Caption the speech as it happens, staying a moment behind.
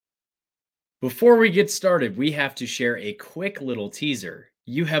Before we get started, we have to share a quick little teaser.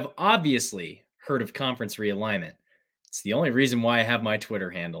 You have obviously heard of conference realignment. It's the only reason why I have my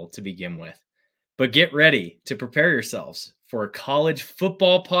Twitter handle to begin with. But get ready to prepare yourselves for a college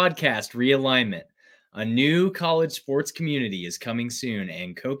football podcast realignment. A new college sports community is coming soon,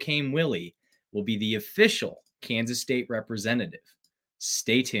 and Cocaine Willie will be the official Kansas State representative.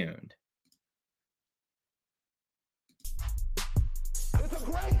 Stay tuned. It's a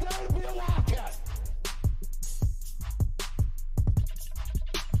great day to be a Wildcat.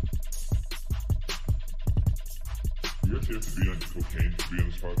 You got a chance to be on cocaine to be on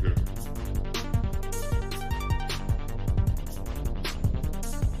this podcast?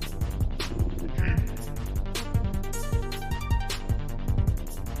 Cocaine.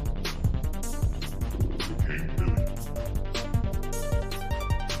 Cocaine, really?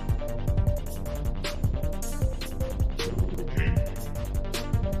 Cocaine.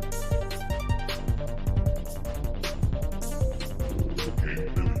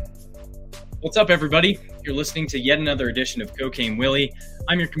 Cocaine, really? What's up, everybody? You're listening to yet another edition of Cocaine Willie.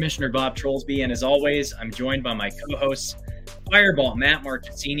 I'm your commissioner, Bob Trollsby, and as always, I'm joined by my co-hosts, Fireball Matt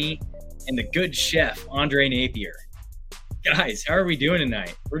Marchesini and the good chef, Andre Napier. Guys, how are we doing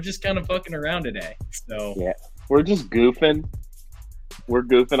tonight? We're just kind of fucking around today. So Yeah, we're just goofing. We're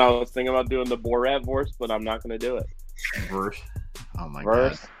goofing. I was thinking about doing the Borat verse, but I'm not going to do it. Verse. Oh my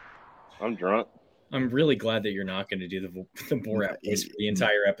Verse. god. I'm drunk. I'm really glad that you're not going to do the Borat voice for the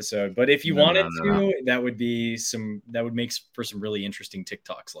entire episode. But if you No, wanted no. to, that would make for some really interesting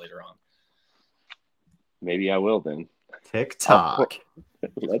TikToks later on. Maybe I will then. TikTok.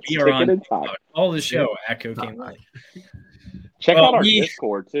 Let's We kick are it on and talk. TikTok. Follow the show at Cocaine Willie. Check Well, out our we-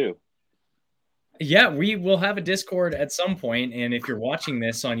 Discord too. Yeah, we will have a Discord at some point, and if you're watching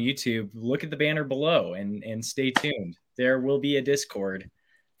this on YouTube, look at the banner below and stay tuned. There will be a Discord.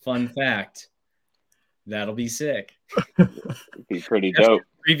 Fun fact. That'll be sick. It'd be pretty dope.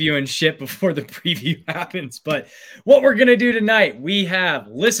 Previewing shit before the preview happens. But what we're gonna do tonight, we have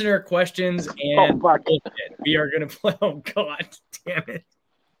listener questions and my bullshit. We are gonna play. Oh god damn it.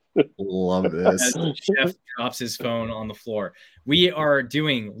 Love this. As the chef drops his phone on the floor. We are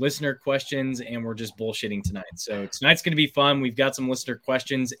doing listener questions and we're just bullshitting tonight. So tonight's going to be fun. We've got some listener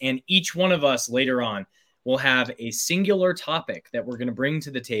questions, and each one of us later on will have a singular topic that we're going to bring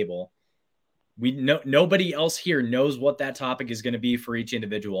to the table. Nobody else here knows what that topic is going to be for each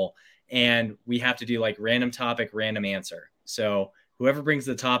individual, and we have to do like random topic, random answer. So whoever brings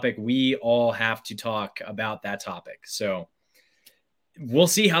the topic, we all have to talk about that topic. So we'll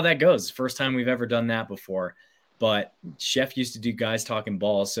see how that goes. First time we've ever done that before, but Chef used to do guys talking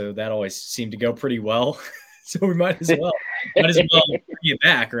balls, so that always seemed to go pretty well. So we might as well bring it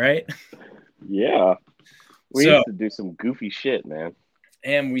back, right? Yeah. We So- used to do some goofy shit, man.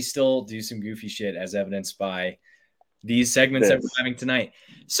 And we still do some goofy shit as evidenced by these segments that we're having tonight.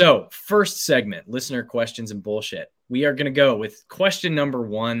 So first segment, listener questions and bullshit. We are going to go with question number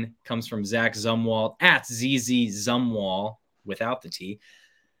 1, comes from Zach Zumwalt at ZZ Zumwall without the T.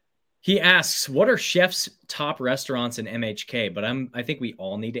 He asks, what are Chef's top restaurants in MHK? But I think we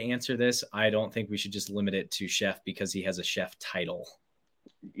all need to answer this. I don't think we should just limit it to Chef because he has a chef title.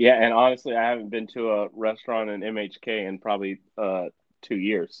 Yeah, and honestly, I haven't been to a restaurant in MHK in probably 2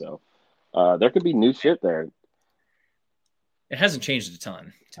 years, so there could be new shit there. It hasn't changed a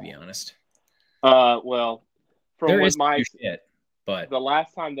ton, to be honest. Well, from There what is my new shit, but the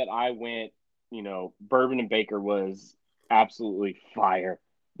last time that I went, Bourbon and Baker was absolutely fire.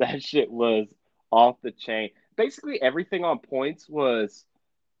 That shit was off the chain. Basically, everything on points was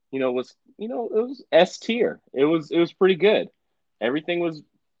it was S tier. It was pretty good. Everything was.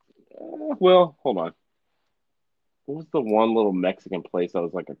 Well, hold on. What was the one little Mexican place that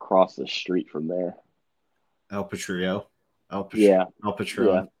was like across the street from there? El Patrillo. Yeah. El Patron.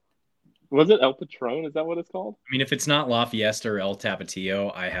 Yeah. Was it El Patron? Is that what it's called? I mean, if it's not La Fiesta or El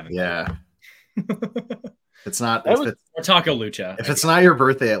Tapatio, I haven't. Yeah. It's not. That If, was- it, Or Taco Lucha. if it's not your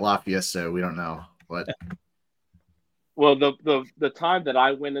birthday at La Fiesta, we don't know. But Well, the time that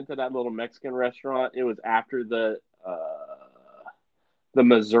I went into that little Mexican restaurant, it was after the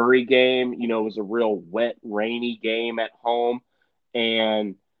Missouri game. It was a real wet, rainy game at home,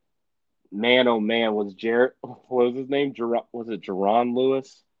 and man, oh man, was Jared? What was his name? Was it Jaron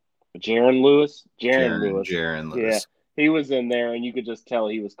Lewis? Jaron Lewis? Jaron Lewis. Yeah, he was in there, and you could just tell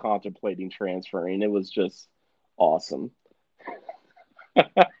he was contemplating transferring. It was just awesome.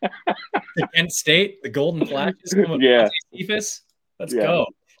 Kent State, the Golden Flashes. Yeah. Cephas. Let's Yeah. go.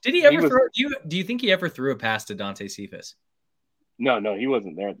 Did he ever He was- throw? Do you think he ever threw a pass to Dante Cephas? No, he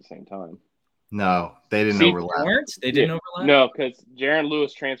wasn't there at the same time. No, they didn't See, overlap. They didn't No, because Jaron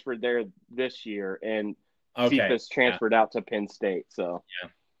Lewis transferred there this year, and Cephas transferred out to Penn State. So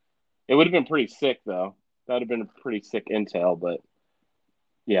it would have been pretty sick, though. That would have been a pretty sick intel. But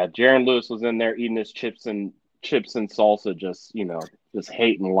yeah, Jaron Lewis was in there eating his chips and salsa, just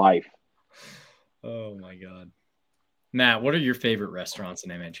hating life. Oh my God, Matt, what are your favorite restaurants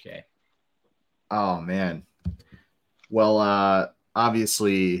in MHK? Oh man, well,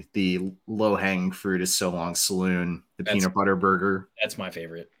 obviously the low-hanging fruit is So Long Saloon, the peanut butter burger. That's my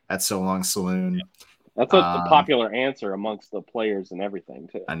favorite. At So Long Saloon. Yep. That's a popular answer amongst the players and everything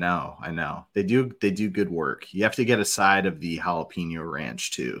too. I know. They do good work. You have to get a side of the jalapeno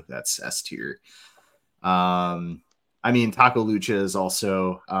ranch too. That's S tier. I mean, Taco Lucha is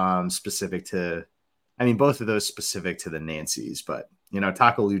also specific to. I mean, both of those specific to the Nancy's, but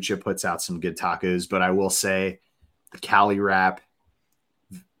Taco Lucha puts out some good tacos. But I will say, the Cali wrap,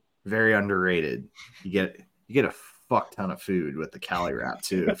 very underrated. You get a fuck ton of food with the Cali wrap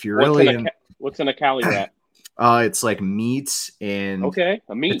too. If you're what's in a Cali wrap? It's like meat and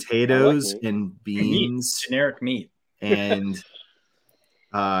meat. Potatoes like meat. and beans, generic meat, and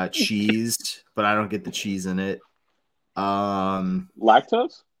cheese, but I don't get the cheese in it.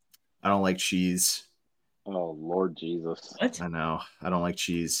 Lactose? I don't like cheese. Oh Lord Jesus! What? I know. I don't like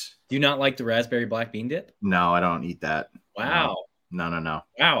cheese. Do you not like the raspberry black bean dip? No, I don't eat that. Wow. No.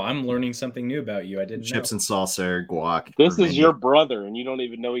 Wow, I'm learning something new about you. I didn't know. Chips and salsa or guac. This is your brother, and you don't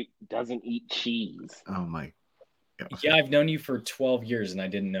even know he doesn't eat cheese. Oh my God. Yeah, I've known you for 12 years, and I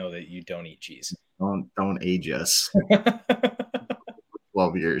didn't know that you don't eat cheese. Don't age us.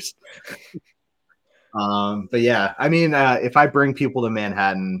 12 years. But yeah, I mean, if I bring people to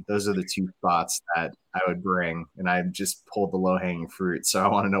Manhattan, those are the two spots that I would bring, and I just pulled the low-hanging fruit. So I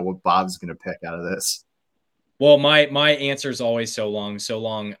want to know what Bob's going to pick out of this. Well, my answer is always So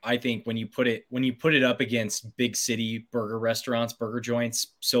Long. I think when you put it up against big city burger restaurants, burger joints,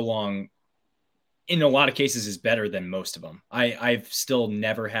 So Long, in a lot of cases, is better than most of them. I've still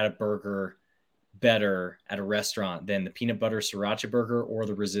never had a burger better at a restaurant than the peanut butter sriracha burger or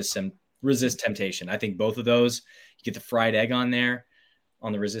the Resist Temptation. I think both of those, you get the fried egg on there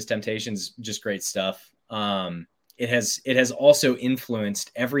on the Resist Temptations, just great stuff. It has also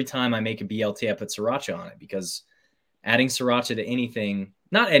influenced every time I make a BLT, I put sriracha on it, because adding sriracha to anything,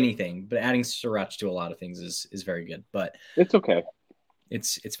 not anything, but adding sriracha to a lot of things is very good. But it's okay.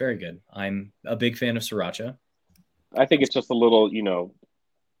 It's very good. I'm a big fan of sriracha. I think it's just a little,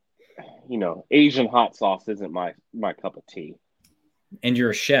 Asian hot sauce isn't my cup of tea. And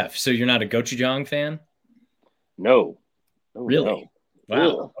you're a chef, so you're not a gochujang fan? No. Really? No.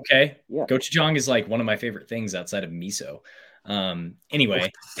 Wow. Okay. Yeah. Gochujang is like one of my favorite things outside of miso.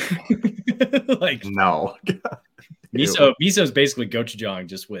 Anyway, like no. miso is basically gochujang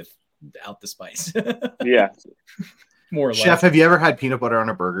just without the spice. Yeah. More or less. Chef, have you ever had peanut butter on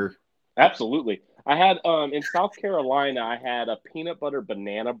a burger? Absolutely. I had in South Carolina, I had a peanut butter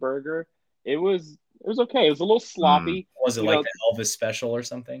banana burger. It was okay. It was a little sloppy. Was it like the Elvis special or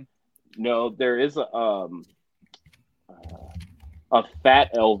something? No, there is a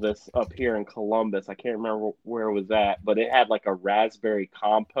Fat Elvis up here in Columbus. I can't remember where it was at, but it had like a raspberry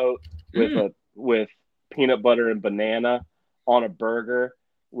compote with peanut butter and banana on a burger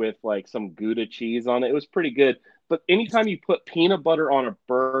with like some Gouda cheese on it. It was pretty good. But anytime you put peanut butter on a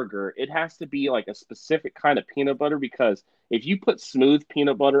burger, it has to be like a specific kind of peanut butter, because if you put smooth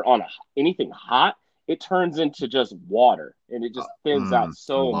peanut butter on anything hot, it turns into just water and it just thins out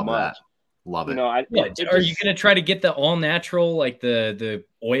so much. Love it. Are you going to try to get the all natural, like the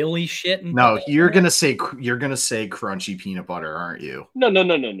oily shit? No, you're going to say crunchy peanut butter, aren't you? No.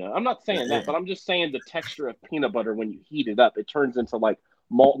 I'm not saying that, but I'm just saying the texture of peanut butter, when you heat it up, it turns into like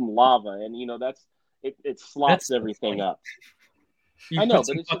molten lava, and it slops everything up. I know,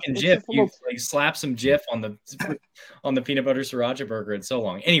 but it's fucking Jif. You like slap some Jif on the peanut butter sriracha burger. It's So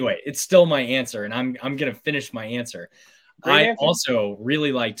Long. Anyway, it's still my answer, and I'm gonna finish my answer. Also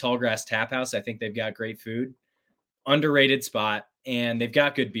really like Tallgrass Tap House. I think they've got great food, underrated spot, and they've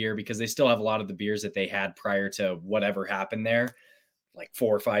got good beer, because they still have a lot of the beers that they had prior to whatever happened there, like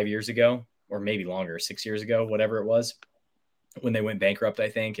 4 or 5 years ago, or maybe longer, 6 years ago, whatever it was, when they went bankrupt, I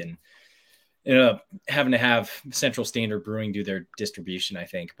think, and having to have Central Standard Brewing do their distribution, I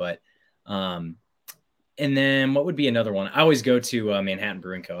think. But and then what would be another one? I always go to Manhattan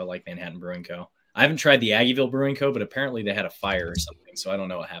Brewing Co. I like Manhattan Brewing Co. I haven't tried the Aggieville Brewing Co., but apparently they had a fire or something, so I don't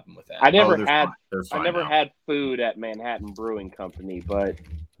know what happened with that. I never had food at Manhattan Brewing Company, but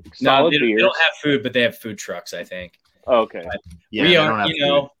no, they don't have food, but they have food trucks, I think. Okay. But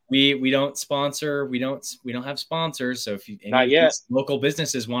we We don't sponsor. We don't have sponsors. So if any Not of yet. these local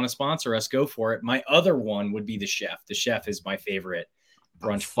businesses want to sponsor us, go for it. My other one would be the Chef. The Chef is my favorite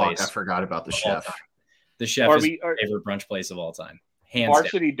brunch place. I forgot about the of all Chef. time. The Chef is my favorite brunch place of all time. Hands down.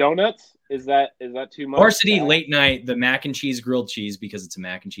 Varsity Donuts? Is that too much? Varsity late night, the mac and cheese grilled cheese, because it's a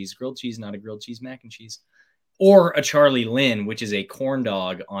mac and cheese grilled cheese, not a grilled cheese mac and cheese. Or a Charlie Lynn, which is a corn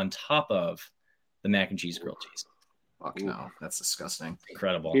dog on top of the mac and cheese grilled cheese. Fuck no, that's disgusting.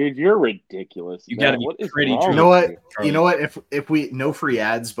 Incredible. Dude, you're ridiculous. You got to be pretty true. You know what? You know what? If we no free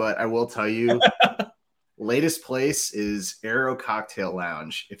ads, but I will tell you, latest place is Arrow Cocktail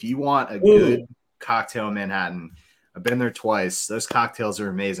Lounge. If you want a good cocktail in Manhattan, I've been there twice. Those cocktails are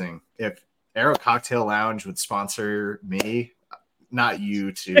amazing. If Arrow Cocktail Lounge would sponsor me, not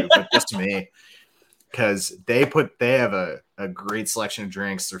you two, but just me, because they have a great selection of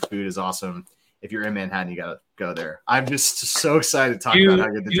drinks. Their food is awesome. If you're in Manhattan, you gotta go there. I'm just so excited to talk about how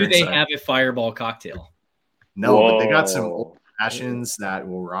good the drinks are. Do they have a Fireball cocktail? No, but they got some old fashions that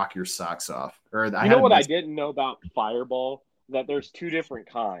will rock your socks off. Or you know what I didn't know about Fireball? That there's two different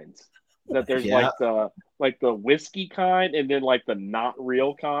kinds. That there's like the whiskey kind, and then like the not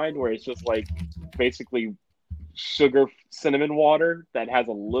real kind, where it's just like basically sugar cinnamon water that has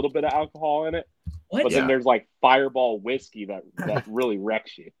a little bit of alcohol in it. What? But then there's like Fireball whiskey that really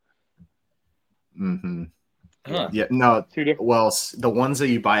wrecks you. Mm-hmm. Huh. Yeah, no. Well, the ones that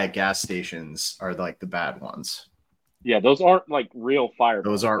you buy at gas stations are like the bad ones. Yeah, those aren't like real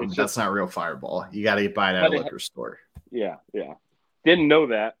Fireball. Those aren't. That's not real Fireball. You got to buy it at a liquor store. Yeah. Didn't know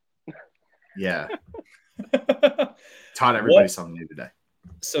that. Yeah. Taught everybody something new today.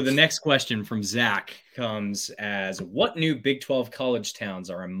 So the next question from Zach comes as, what new Big 12 college towns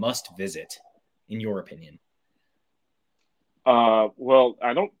are a must visit, in your opinion? Well,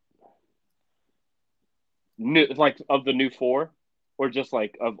 I don't. Like of the new four, or just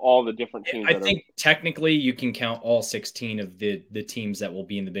like of all the different teams? I think technically you can count all 16 of the teams that will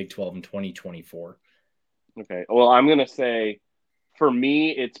be in the Big 12 in 2024. Okay. Well, I'm going to say for me,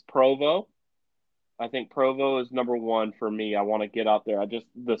 it's Provo. I think Provo is number one for me. I want to get out there.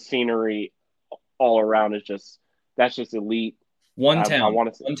 The scenery all around is that's just elite. One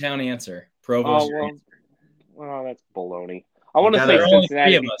town answer. Provo's your answer. Well, that's baloney. I want to say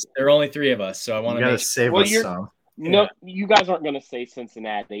Cincinnati. There are only three of us, so I want to save us some. No, you guys aren't going to say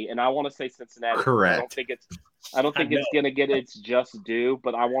Cincinnati, and I want to say Cincinnati. Correct. I don't think it's going to get its just due,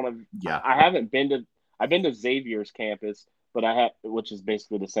 but I want to. Yeah. I've been to Xavier's campus, which is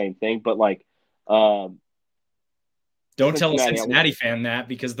basically the same thing, but like. Don't tell a Cincinnati fan that,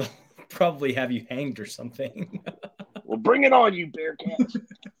 because they'll probably have you hanged or something. Well, bring it on, you Bearcats.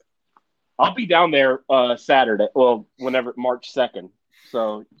 I'll be down there Saturday. Well, whenever March 2nd.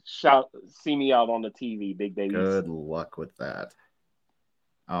 So see me out on the TV, big babies. Good luck with that.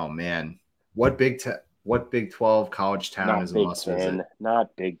 Oh man, what Big 12 college town is a must visit?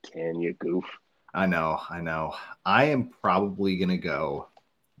 Not Big 10, you goof. I know. I am probably gonna go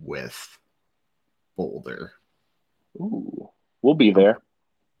with Boulder. Ooh, we'll be there.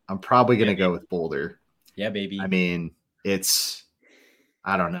 I'm probably gonna go with Boulder. Yeah, baby. I mean, I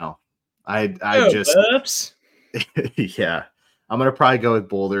don't know. Yeah. I'm gonna probably go with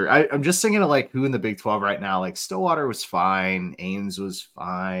Boulder. I'm just thinking of like who in the Big 12 right now. Like Stillwater was fine. Ames was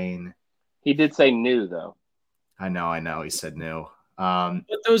fine. He did say new though. I know. He said new.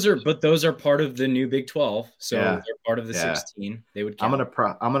 But those are part of the new Big 12. So they're part of the 16. They would count.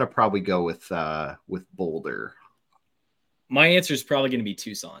 I'm gonna probably go with Boulder. My answer is probably gonna be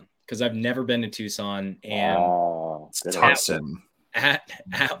Tucson, because I've never been to Tucson, and it's Tucson.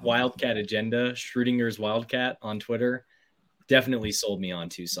 At Wildcat Agenda, Schrodinger's Wildcat on Twitter, definitely sold me on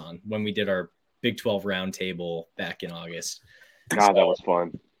Tucson when we did our Big 12 roundtable back in August. God, that was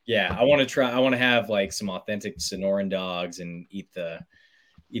fun. Yeah, I want to have like some authentic Sonoran dogs and eat the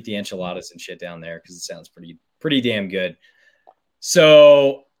enchiladas and shit down there, because it sounds pretty damn good.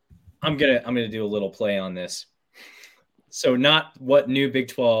 So I'm gonna do a little play on this. So not what new Big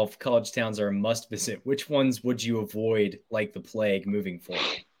 12 college towns are a must visit. Which ones would you avoid like the plague moving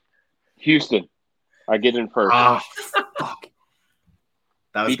forward? Houston. I get in first. Fuck.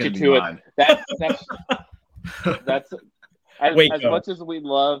 That was going to be mine. That's as much as we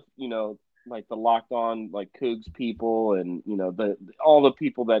love, like the Locked On, like Cougs people, and all the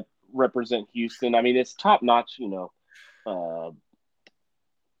people that represent Houston. I mean, it's top notch.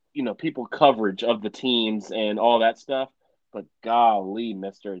 People coverage of the teams and all that stuff. But golly,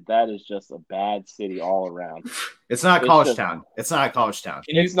 mister, that is just a bad city all around. It's not a college town. It's not a college town.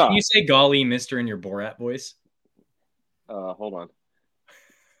 Can you say golly, mister, in your Borat voice? Hold on.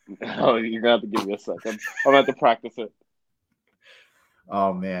 Oh, you're going to have to give me a second. I'm going to have to practice it.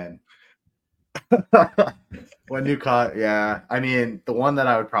 Oh man. When you caught, yeah. I mean, the one that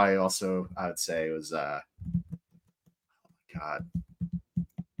I would say was God,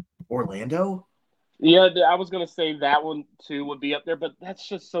 Orlando. Yeah, I was gonna say that one too would be up there, but that's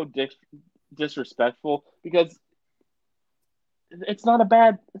just so disrespectful because it's not a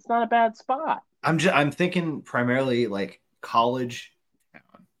bad spot. I'm thinking primarily like college.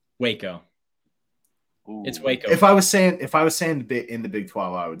 Waco. Ooh. It's Waco. If I was saying in the Big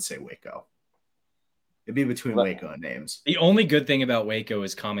 12, I would say Waco. It'd be between Waco and Ames. The only good thing about Waco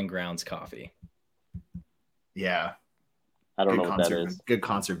is Common Grounds Coffee. Yeah. I don't know what that is. Good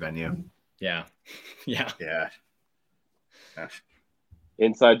concert venue. Yeah. Yeah. Yeah.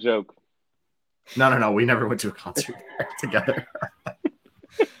 Inside joke. No. We never went to a concert together.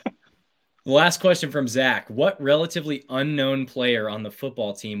 The last question from Zach. What relatively unknown player on the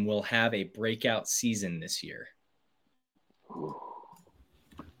football team will have a breakout season this year?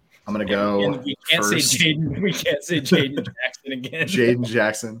 I'm going to go and we can't first. say Jaden Jackson again. Jaden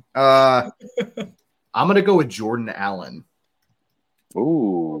Jackson. I'm going to go with Jordan Allen.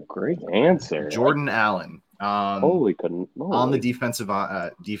 Ooh, great answer. Jordan Allen. Holy. On the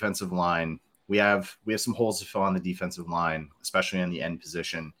defensive line, we have some holes to fill on the defensive line, especially in the end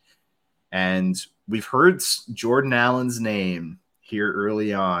position. And we've heard Jordan Allen's name here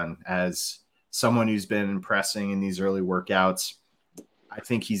early on as someone who's been impressing in these early workouts. I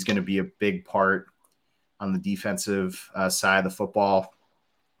think he's going to be a big part on the defensive side of the football.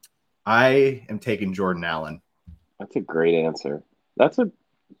 I am taking Jordan Allen. That's a great answer. That's a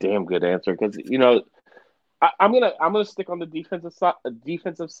damn good answer because I'm gonna stick on the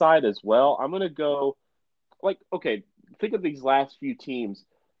defensive side as well. I'm gonna go think of these last few teams.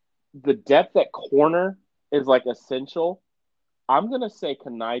 The depth at corner is like essential. I'm gonna say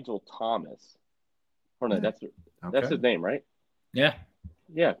Nigel Thomas. Or no, that's his name, right? Yeah.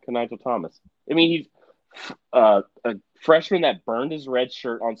 Yeah, Nigel Thomas. I mean, he's a freshman that burned his red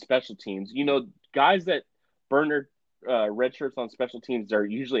shirt on special teams. Guys that burn their red shirts on special teams, they're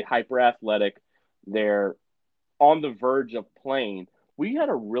usually hyper athletic. They're on the verge of playing. We had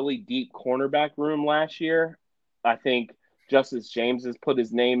a really deep cornerback room last year. I think Justice James has put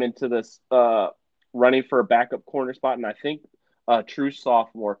his name into this running for a backup corner spot, and I think true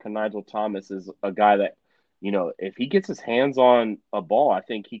sophomore Nigel Thomas is a guy that, if he gets his hands on a ball, I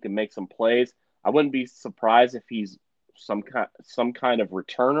think he can make some plays. I wouldn't be surprised if he's some kind of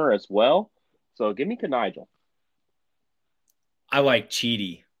returner as well. So give me Nigel. I like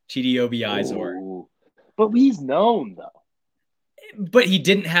Chidi Obi-Izor. But he's known though. But he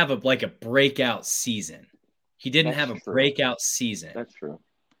didn't have a breakout season. Breakout season. That's true.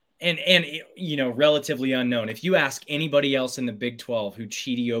 And relatively unknown. If you ask anybody else in the Big 12 who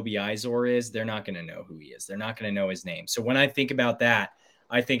Chidi Obi-Izor is, they're not going to know who he is. They're not going to know his name. So when I think about that,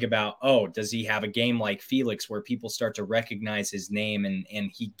 I think about, does he have a game like Felix where people start to recognize his name and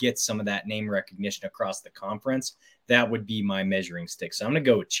he gets some of that name recognition across the conference? That would be my measuring stick. So I'm going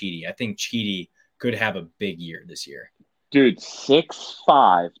to go with Chidi. I think Chidi could have a big year this year. Dude,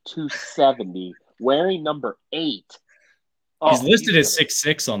 6'5", 270, wearing number 8. He's listed as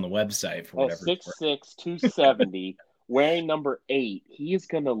 6'6" on the website for whatever. 6'6", 270, wearing number 8. He is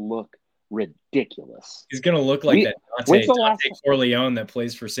going to look ridiculous. He's going to look like that Dante Corleone that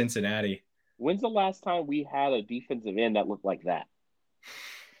plays for Cincinnati. When's the last time we had a defensive end that looked like that?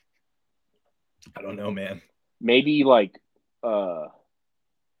 I don't know, man. Maybe what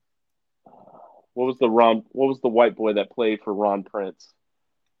was the white boy that played for Ron Prince?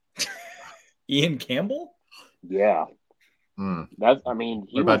 Ian Campbell? Yeah. What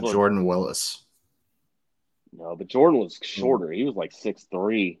about Jordan Willis? No, but Jordan was shorter. He was like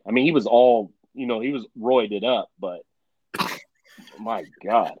 6'3". I mean, he was all, he was roided up, but my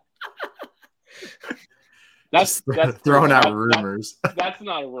God. That's throwing out rumors. That's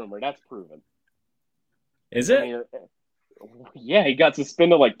not a rumor. That's proven. Is it? Yeah, he got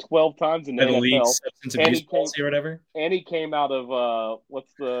suspended like 12 times in the NFL. Substance abuse policy or whatever. And he came out of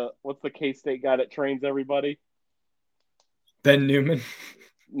what's the K-State guy that trains everybody? Ben Newman.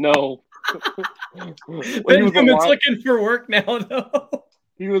 No. Ben Newman's looking for work now, though.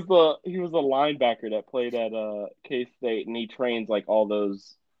 He was a linebacker that played at K-State, and he trains like all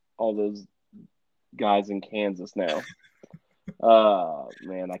those guys in Kansas now.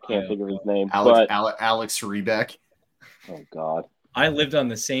 Man, I can't think of his name. Alex Rebeck. Oh God. I lived on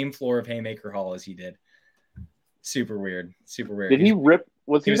the same floor of Haymaker Hall as he did. Super weird. Did he rip?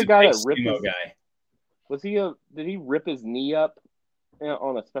 Was he the guy that ripped his guy? Did he rip his knee up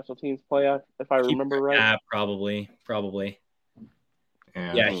on a special teams play? If I remember right. Yeah, probably.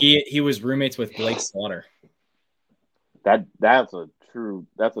 Yeah, he was roommates with Blake Slaughter. That's a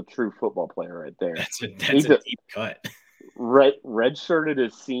a true football player right there. That's a deep cut. Redshirted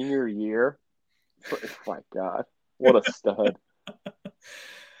his senior year. Oh my God, what a stud!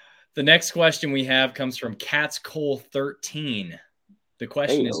 The next question we have comes from Cats Cole 13. The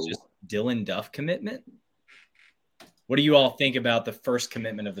question is just Dylan Duff commitment. What do you all think about the first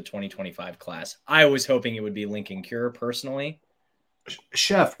commitment of the 2025 class? I was hoping it would be Lincoln Cure personally.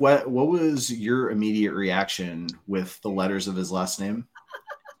 Chef, what was your immediate reaction with the letters of his last name?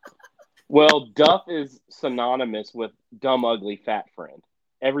 Well, Duff is synonymous with dumb, ugly, fat friend.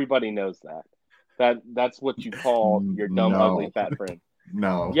 Everybody knows that. That's what you call your dumb, ugly, fat friend.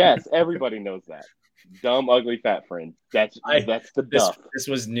 No. Yes, everybody knows that. Dumb, ugly, fat friend. That's the Duff. This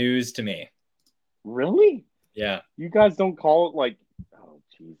was news to me. Really? Yeah. You guys don't call it like, oh,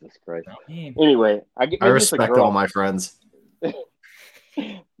 Jesus Christ. mean, Anyway, I respect all my friends.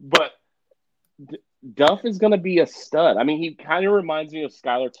 But Duff is going to be a stud. I mean, he kind of reminds me of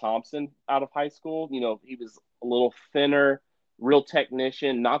Skylar Thompson out of high school. You know, he was a little thinner, real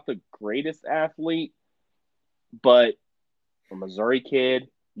technician, not the greatest athlete, but a Missouri kid.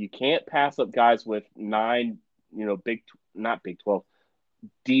 You can't pass up guys with 9, you know, not Big 12,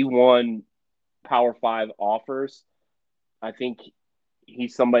 D1 Power 5 offers. I think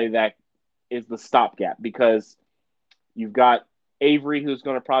he's somebody that is the stopgap because you've got Avery, who's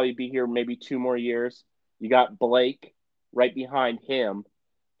going to probably be here maybe 2 more years. You got Blake right behind him,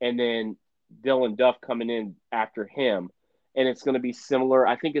 and then Dylan Duff coming in after him. And it's going to be similar.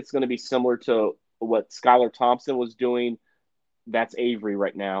 I think it's going to be similar to what Skylar Thompson was doing. That's Avery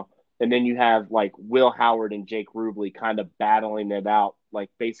right now. And then you have like Will Howard and Jake Rubley kind of battling it out,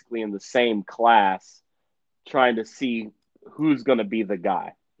 like basically in the same class, trying to see who's going to be the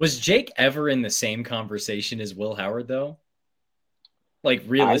guy. Was Jake ever in the same conversation as Will Howard, though? Like,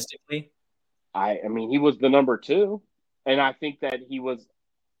 realistically? I mean, he was the number 2. And I think that he was,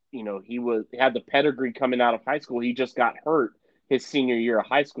 you know, he had the pedigree coming out of high school. He just got hurt his senior year of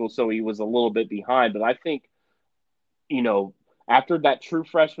high school, so he was a little bit behind. But I think, you know, after that true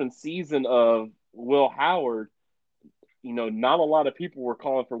freshman season of Will Howard, you know, not a lot of people were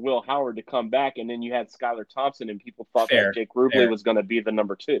calling for Will Howard to come back. And then you had Skylar Thompson, and people thought that Jake Rubley was going to be the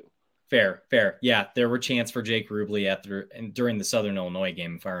number 2. Fair. Yeah, there were chants for Jake Rubley during the Southern Illinois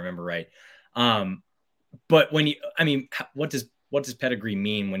game, if I remember right. But what does pedigree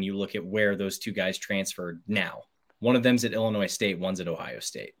mean when you look at where those 2 guys transferred now? One of them's at Illinois State, one's at Ohio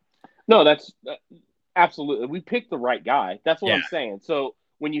State. No, that's absolutely. We picked the right guy. That's what I'm saying. So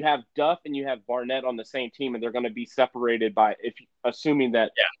when you have Duff and you have Barnett on the same team, and they're going to be separated by, assuming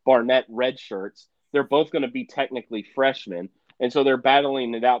that Barnett redshirts, they're both going to be technically freshmen. And so they're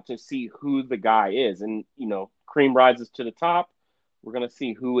battling it out to see who the guy is. And, you know, cream rises to the top. We're going to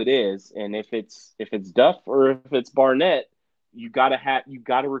see who it is. And if it's Duff or if it's Barnett, you got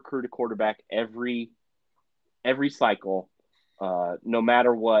to recruit a quarterback every cycle, no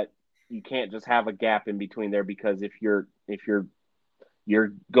matter what. You can't just have a gap in between there, because if you're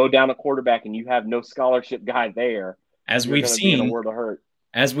go down a quarterback and you have no scholarship guy there, as we've seen, in a world of hurt.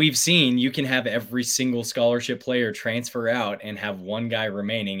 As we've seen, you can have every single scholarship player transfer out and have one guy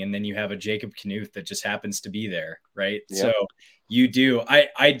remaining, and then you have a Jacob Knuth that just happens to be there, right? Yep. So you do.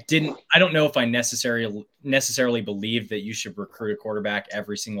 I don't know if I necessarily believe that you should recruit a quarterback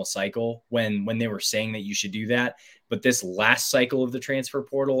every single cycle when they were saying that you should do that. But this last cycle of the transfer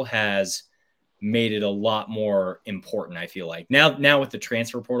portal has made it a lot more important, I feel like. Now with the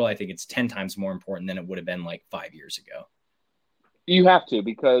transfer portal, I think it's 10 times more important than it would have been like 5 years ago. You have to,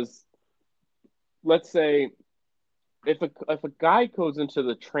 because let's say if a guy goes into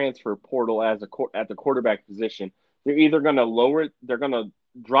the transfer portal at the quarterback position, they're either going to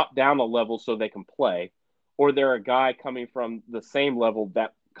drop down a level so they can play, or they're a guy coming from the same level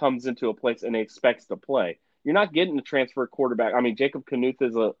that comes into a place and expects to play. You're not getting a transfer quarterback. I mean, Jacob Knuth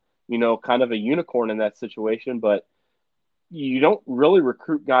is kind of a unicorn in that situation, but you don't really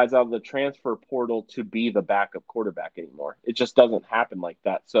recruit guys out of the transfer portal to be the backup quarterback anymore. It just doesn't happen like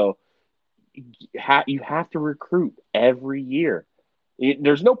that. So you have to recruit every year.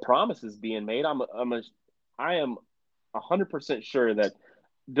 There's no promises being made. I am 100% sure that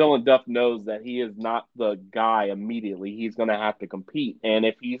Dylan Duff knows that he is not the guy immediately. He's going to have to compete, and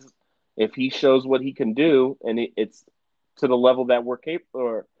if he shows what he can do, and it's to the level that we're capable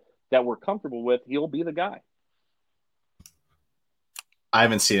or that we're comfortable with, he'll be the guy. I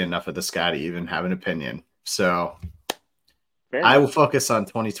haven't seen enough of this guy to even have an opinion. So I will focus on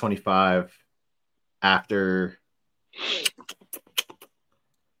 2025 after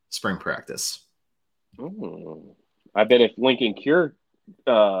spring practice. I bet if Lincoln Cure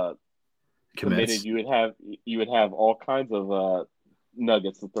committed, you would have all kinds of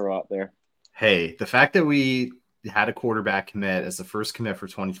nuggets to throw out there. Hey, the fact that we had a quarterback commit as the first commit for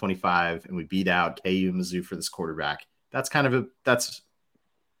 2025 and we beat out KU Mizzou for this quarterback, that's kind of that's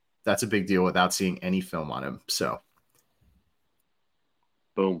a big deal without seeing any film on him. So,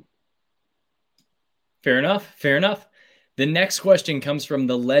 boom. Fair enough. The next question comes from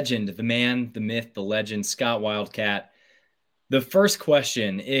the legend, the man, the myth, the legend, Scott Wildcat. The first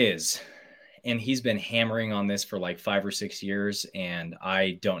question is, and he's been hammering on this for like 5 or 6 years, and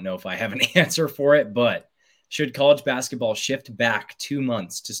I don't know if I have an answer for it, but should college basketball shift back 2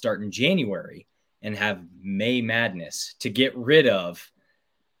 months to start in January and have May Madness to get rid of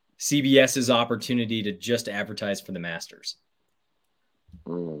CBS's opportunity to just advertise for the Masters?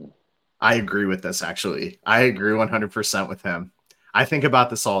 I agree with this, actually. I agree 100% with him. I think about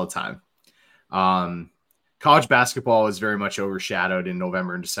this all the time. College basketball is very much overshadowed in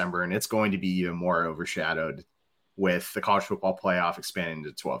November and December, and it's going to be even more overshadowed with the college football playoff expanding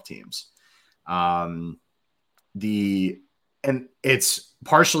to 12 teams. And it's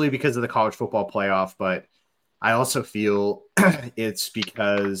partially because of the college football playoff, but I also feel it's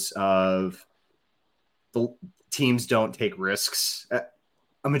because of the teams don't take risks.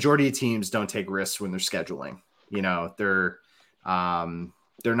 A majority of teams don't take risks when they're scheduling. You know, they're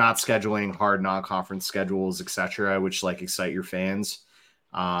not scheduling hard non-conference schedules, etc., which like excite your fans.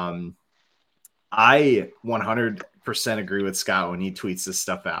 I 100% agree with Scott when he tweets this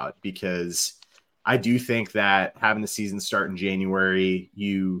stuff out, because I do think that having the season start in January,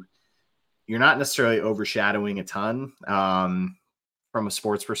 you're not necessarily overshadowing a ton from a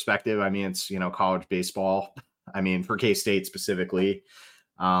sports perspective. I mean, it's, college baseball. I mean, for K-State specifically.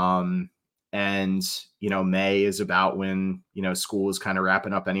 And, May is about when, school is kind of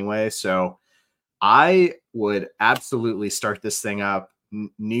wrapping up anyway. So I would absolutely start this thing up.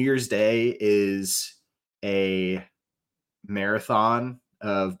 New Year's Day is a marathon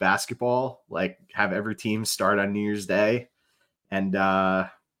of basketball, like have every team start on New Year's Day and go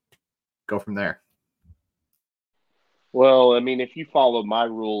from there. Well, I mean, if you follow my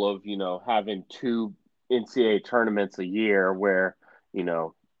rule of, having 2 NCAA tournaments a year where,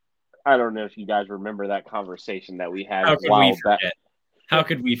 I don't know if you guys remember that conversation that we had. How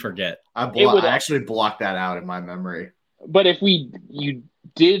could we forget? I actually blocked that out in my memory. But if you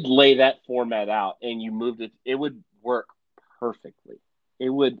did lay that format out and you moved it, it would work perfectly. It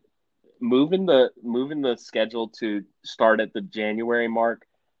would moving the schedule to start at the January mark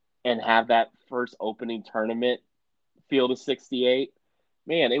and have that first opening tournament field of 68.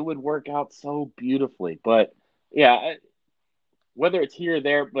 Man, it would work out so beautifully. But yeah, whether it's here or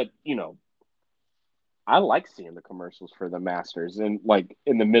there, but I like seeing the commercials for the Masters and like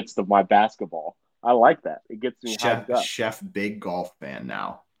in the midst of my basketball. I like that. It gets me hyped up. Chef, big golf fan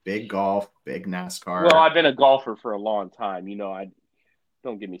now. Big golf, big NASCAR. Well, I've been a golfer for a long time. I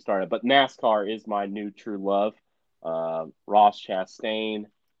don't get me started, but NASCAR is my new true love. Ross Chastain,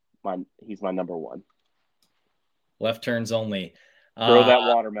 he's my number one. Left turns only. Throw that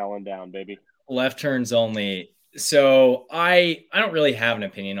watermelon down, baby. Left turns only. So I don't really have an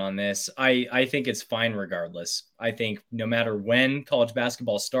opinion on this. I think it's fine regardless. I think no matter when college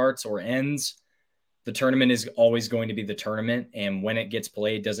basketball starts or ends, the tournament is always going to be the tournament. And when it gets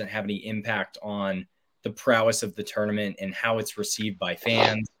played, doesn't have any impact on the prowess of the tournament and how it's received by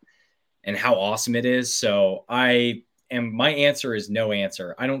fans and how awesome it is. So my answer is no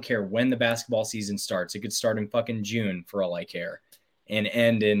answer. I don't care when the basketball season starts. It could start in fucking June for all I care and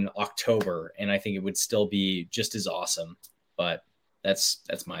end in October. And I think it would still be just as awesome, but that's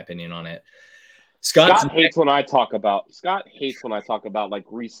my opinion on it. Scott hates when I talk about like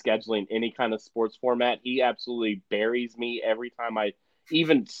rescheduling any kind of sports format. He absolutely buries me every time I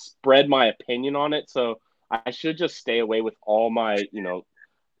even spread my opinion on it. So I should just stay away with all my,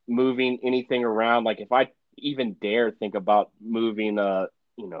 moving anything around. Like if I even dare think about moving,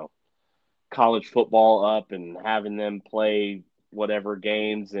 college football up and having them play whatever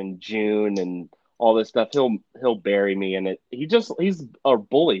games in June and all this stuff, he'll bury me in it. He's a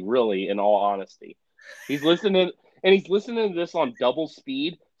bully, really, in all honesty. He's listening to this on double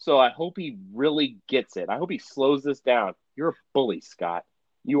speed, so I hope he really gets it. I hope he slows this down. You're a bully, Scott.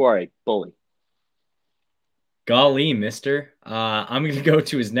 You are a bully. Golly, mister. I'm going to go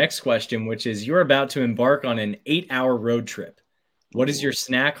to his next question, which is, you're about to embark on an 8-hour road trip. What is your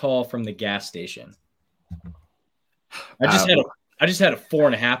snack haul from the gas station? I just had a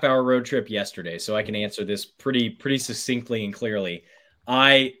 4.5-hour road trip yesterday, so I can answer this pretty succinctly and clearly.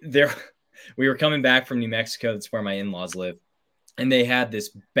 We were coming back from New Mexico. That's where my in-laws live. And they had this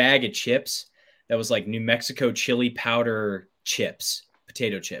bag of chips that was like New Mexico chili powder chips,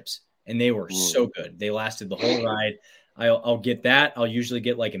 potato chips. And they were so good. They lasted the whole ride. I'll get that. I'll usually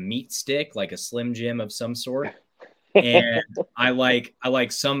get like a meat stick, like a Slim Jim of some sort. And I like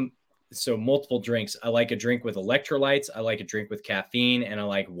multiple drinks. I like a drink with electrolytes. I like a drink with caffeine, and I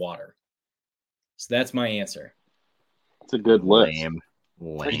like water. So that's my answer. It's a good list. Lame.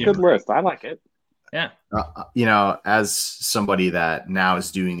 It's a good list. I like it. Yeah. As somebody that now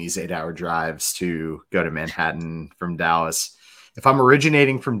is doing these 8-hour drives to go to Manhattan from Dallas, if I'm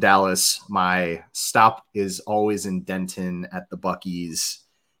originating from Dallas, my stop is always in Denton at the Buc-ee's,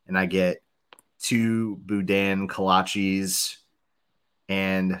 and I get 2 boudin kolaches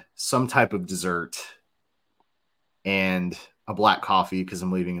and some type of dessert and a black coffee because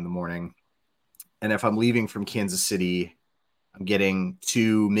I'm leaving in the morning. And if I'm leaving from Kansas City, I'm getting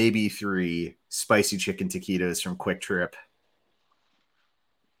 2, maybe 3 spicy chicken taquitos from Quick Trip.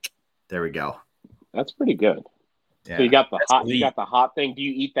 There we go. That's pretty good. Yeah. So you got the hot thing. Do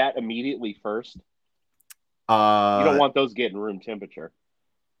you eat that immediately first? You don't want those getting room temperature.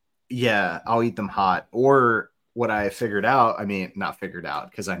 Yeah, I'll eat them hot. Or what I figured out, not figured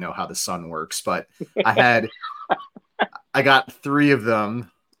out because I know how the sun works, but I got 3 of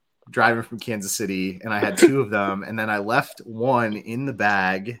them driving from Kansas City, and I had 2 of them, and then I left one in the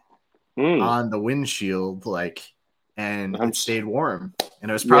bag on the windshield, and it stayed warm. And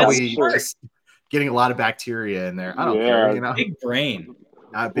it was probably just getting a lot of bacteria in there. I don't care, Big brain.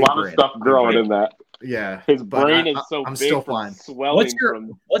 A lot of stuff growing in that. Yeah, his brain is so I'm big still from fine. Swelling.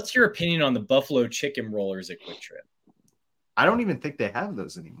 What's your opinion on the buffalo chicken rollers at Quick Trip? I don't even think they have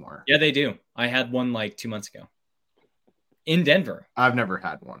those anymore. Yeah, they do. I had one like 2 months ago in Denver. I've never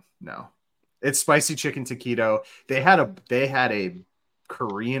had one. No, it's spicy chicken taquito. They had a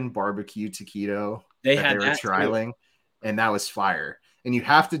Korean barbecue taquito they were trialing, too. And that was fire. And you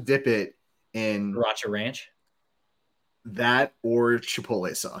have to dip it in Sriracha ranch, that or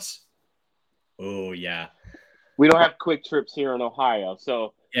Chipotle sauce. Oh yeah, we don't have Quick Trips here in Ohio,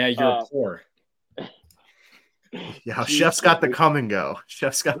 so yeah, you're poor. Yeah, Chef's got the come and go.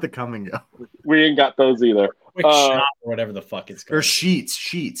 We ain't got those either. Quick shot or whatever the fuck it's called. Or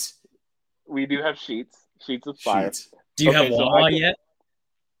sheets. We do have sheets of fire. Do you have Wawa yet?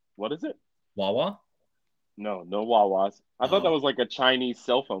 What is it? Wawa? No Wawas. I thought that was like a Chinese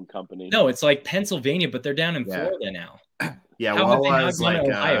cell phone company. No, it's like Pennsylvania, but they're down in Florida now. Yeah, Wawa is like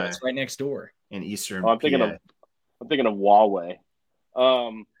Ohio. It's right next door in Eastern. I'm thinking of Huawei.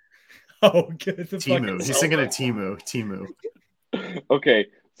 Oh, good. Temu. He's thinking of Temu. Okay,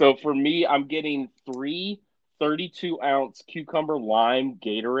 so for me, I'm getting 3 32-ounce cucumber lime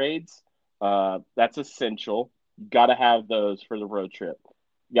Gatorades. That's essential. You got to have those for the road trip.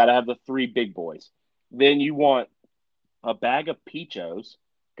 You got to have the 3 big boys. Then you want a bag of Peachos.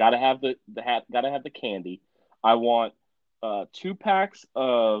 Got to have the candy. I want 2 packs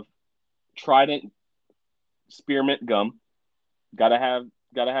of Trident spearmint gum. Got to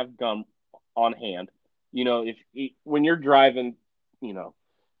have gum on hand. When you're driving,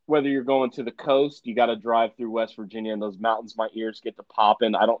 whether you're going to the coast, you got to drive through West Virginia, and those mountains, my ears get to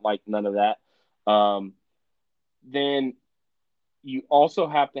popping. I don't like none of that. Then you also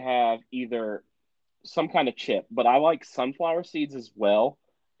have to have either some kind of chip, but I like sunflower seeds as well,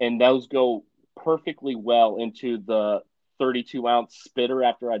 and those go perfectly well into the 32-ounce spitter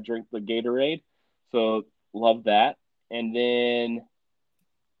after I drink the Gatorade. So love that. And then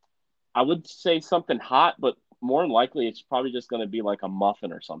I would say something hot, but more than likely it's probably just going to be like a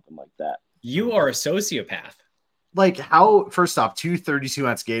muffin or something like that. You are a sociopath. Like how? First off, 2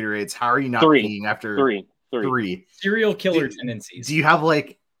 32-ounce Gatorades. How are you not peeing after 3? Serial killer tendencies. Do you have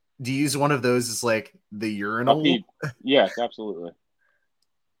do you use one of those as like the urinal? Yes, absolutely.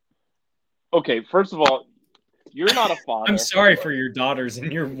 Okay, first of all, you're not a father. I'm sorry for your daughters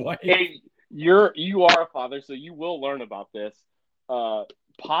and your wife. Hey, you are a father, so you will learn about this.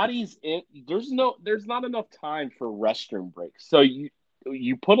 Potties in there's not enough time for restroom breaks. So you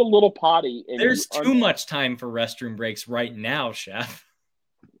put a little potty in. There's too much time for restroom breaks right now, Chef.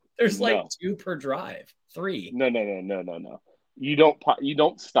 There's 2 per drive. 3. No. You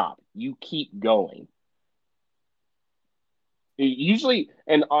don't stop. You keep going. Usually,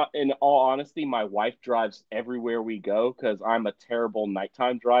 and in all honesty, my wife drives everywhere we go because I'm a terrible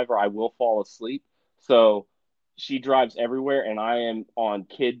nighttime driver. I will fall asleep. So she drives everywhere, and I am on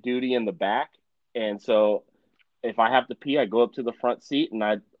kid duty in the back. And so if I have to pee, I go up to the front seat and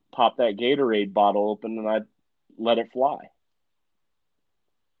I pop that Gatorade bottle open and I let it fly.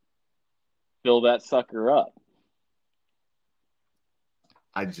 Fill that sucker up.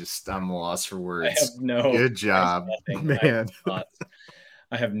 I'm lost for words. I have no. Good job, man.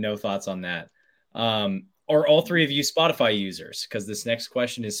 I have no thoughts on that. Are all 3 of you Spotify users? Because this next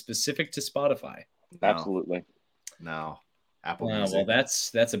question is specific to Spotify. Absolutely. No. Apple Wow, Music. well,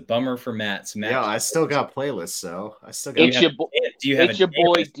 that's a bummer for Matt. So Matt, Yeah, I still got playlists, so I still got. It's your boy. do you have It's a your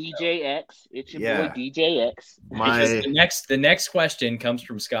boy playlist, DJ X. It's your Yeah. boy DJ X. Because My the next question comes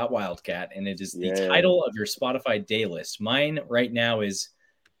from Scott Wildcat, and it is the Yeah. title of your Spotify day list. Mine right now is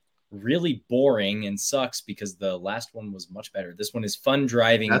really boring and sucks because the last one was much better. This one is fun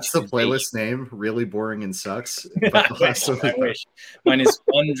driving. that's the Tuesday. playlist name. Really boring and sucks. But I the wish, last one was I wish. Mine is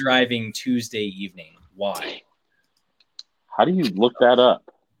fun driving Tuesday evening. Why? How do you look that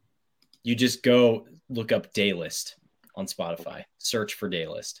up? You just go look up day list on Spotify. Search for day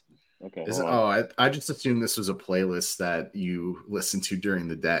list. Okay. Is hold it, on. I just assumed this was a playlist that you listen to during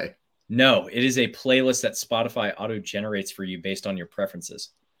the day. No, it is a playlist that Spotify auto generates for you based on your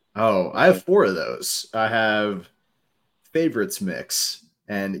preferences. Oh, I have 4 of those. I have favorites mix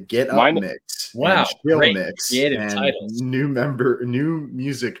and get up Mine- mix. Wow, and chill great mix creative and titles. new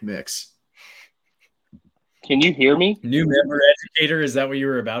music mix. Can you hear me? New member educator, is that what you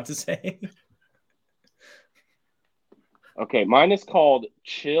were about to say? Okay, mine is called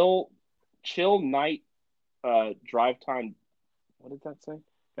Chill Night Drive Time. What did that say?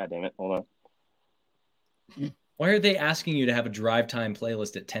 God damn it. Hold on. Why are they asking you to have a drive time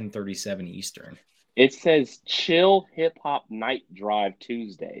playlist at 10:37 Eastern? It says Chill Hip Hop Night Drive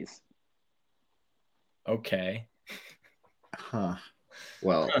Tuesdays. Okay. Huh.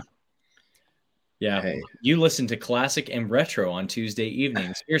 Well, Yeah. hey. You listen to classic and retro on Tuesday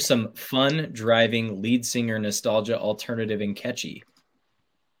evenings. Here's some fun driving lead singer nostalgia, alternative and catchy.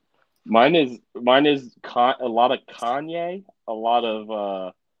 Mine is a lot of Kanye, a lot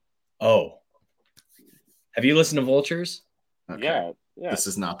of Oh. Have you listened to Vultures? Okay. yeah. This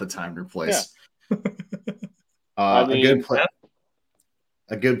is not the time or place. I mean,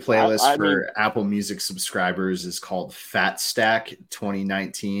 a good playlist I for mean- Apple Music subscribers is called Fat Stack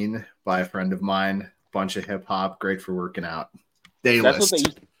 2019 by a friend of mine. Bunch of hip hop, great for working out. Day That's list.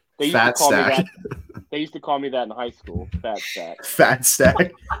 what they used Fat to call me Stack. that. They used to call me that in high school. Fat Stack. Fat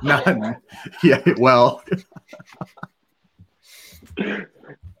Stack. Yeah, well.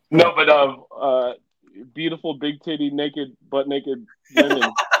 No, but beautiful big titty naked butt naked women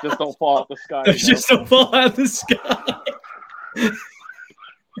just don't fall out the sky. They just don't fall out of the sky.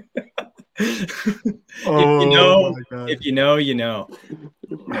 If you know, you know.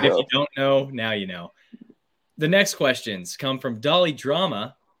 And if you don't know, now you know. The next questions come from Dolly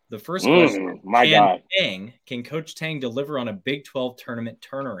Drama. The first question: my God. Can Coach Tang deliver on a Big 12 tournament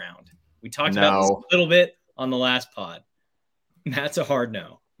turnaround? We talked about this a little bit on the last pod. That's a hard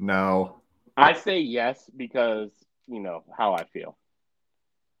no. No. I say yes because you know how I feel.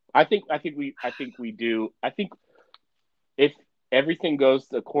 I think we do. I think if everything goes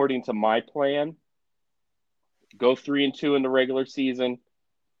according to my plan, go 3-2 in the regular season,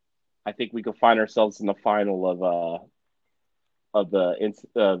 I think we could find ourselves in the final of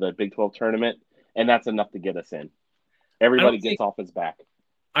the Big 12 tournament, and that's enough to get us in. Everybody gets off his back.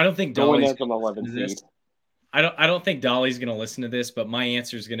 I don't think Going Dolly's as an 11 seed. I don't think Dolly's going to listen to this, but my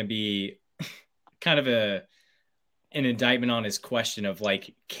answer is going to be kind of an indictment on his question of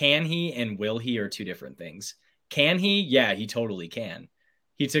like, can he and will he are two different things. Can he? Yeah, he totally can.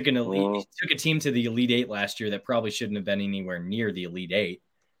 He took he took a team to the Elite Eight last year that probably shouldn't have been anywhere near the Elite Eight.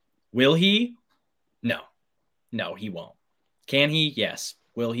 Will he? No, he won't. Can he? Yes.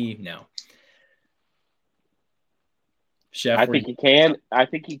 Will he? No. Chef, I think he can. I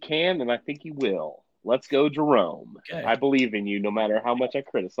think he can, and I think he will. Let's go, Jerome. Okay. I believe in you, no matter how much I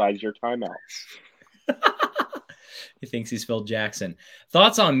criticize your timeouts. He thinks he's Phil Jackson.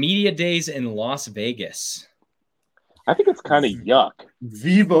 Thoughts on media days in Las Vegas? I think it's kind of yuck.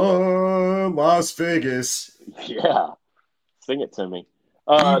 Viva Las Vegas. Yeah, sing it to me.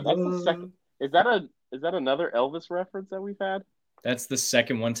 That's the second. Is that another Elvis reference that we've had? That's the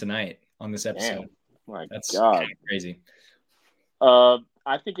second one tonight on this episode. Damn. My That's God, kind of crazy.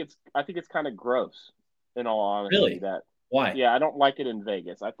 I think it's kind of gross. In all honesty, Really? Why? Yeah, I don't like it in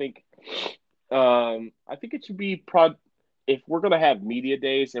Vegas. I think it should be if we're going to have media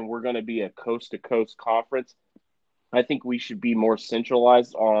days and we're going to be a coast to coast conference, I think we should be more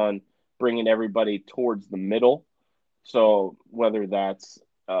centralized on bringing everybody towards the middle. So whether that's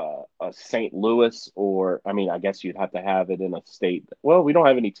a St. Louis or, I mean, I guess you'd have to have it in a state. Well, we don't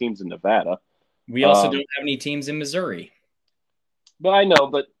have any teams in Nevada. We also don't have any teams in Missouri. But I know,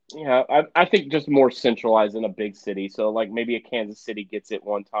 but yeah, I think just more centralized in a big city. So like maybe a Kansas City gets it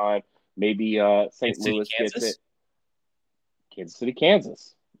one time. Maybe St. Louis gets it. Kansas City,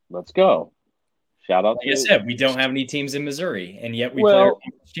 Kansas. Let's go. Shout out Like I said, we don't have any teams in Missouri, and yet we play our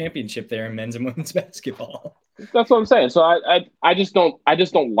championship there in men's and women's basketball. That's what I'm saying. So I just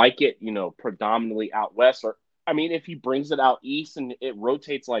don't like it, predominantly out west. Or I mean, if he brings it out east and it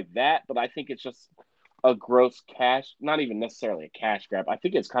rotates like that, but I think it's just a gross cash, not even necessarily a cash grab. I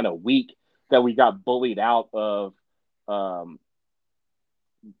think it's kind of weak that we got bullied out of,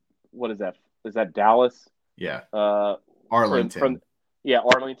 what is that? Is that Dallas? Yeah. Arlington.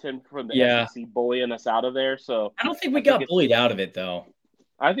 Arlington from the SEC bullying us out of there. So I don't think we got bullied out of it, though.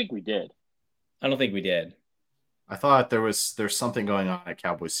 I think we did. I don't think we did. I thought there's something going on at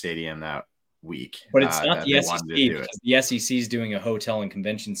Cowboy Stadium that week. But it's not the SEC because the SEC is doing a hotel and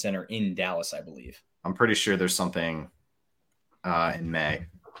convention center in Dallas, I believe. I'm pretty sure there's something in May.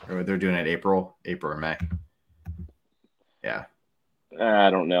 Or they're doing it April or May. Yeah. I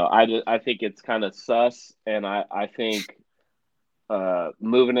don't know. I think it's kind of sus, and I think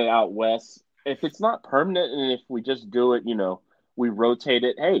moving it out west, if it's not permanent and if we just do it, we rotate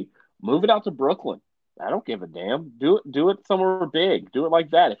it, hey, move it out to Brooklyn. I don't give a damn. Do it somewhere big. Do it like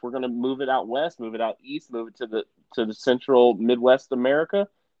that. If we're going to move it out west, move it out east, move it to the central Midwest America,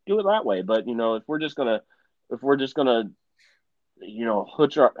 do it that way. But if we're just gonna hook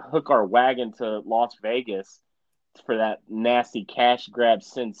our wagon to Las Vegas for that nasty cash grab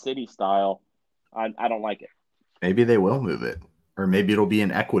Sin City style, I don't like it. Maybe they will move it, or maybe it'll be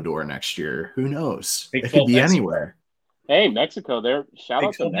in Ecuador next year. Who knows? Big it could be Mexico. Anywhere. Hey, Mexico! There, shout Big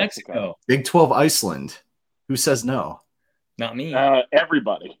out to Mexico. Big 12 Iceland. Who says no? Not me.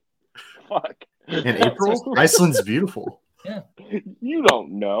 Everybody. Fuck. In April, Iceland's beautiful. Yeah. You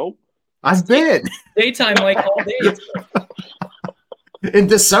don't know. I've been Daytime like all day. in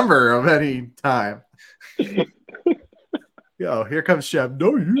December of any time. Yo, here comes Chef.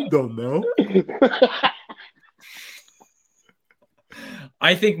 No, you don't know.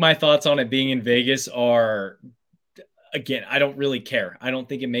 I think my thoughts on it being in Vegas are, again, I don't really care. I don't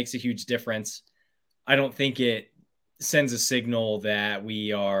think it makes a huge difference. I don't think it sends a signal that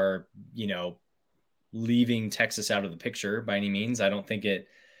we are, leaving Texas out of the picture by any means. I don't think it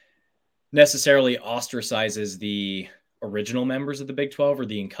necessarily ostracizes the original members of the Big 12 or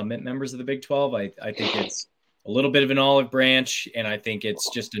the incumbent members of the Big 12. I think it's a little bit of an olive branch, and I think it's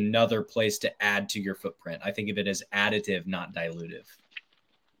just another place to add to your footprint. I think of it as additive, not dilutive,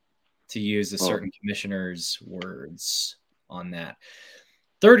 to use a certain commissioner's words on that.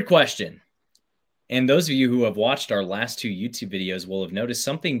 Third question. And those of you who have watched our last two YouTube videos will have noticed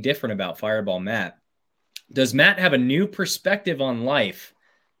something different about Fireball Matt. Does Matt have a new perspective on life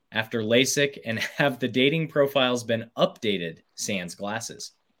after LASIK, and have the dating profiles been updated sans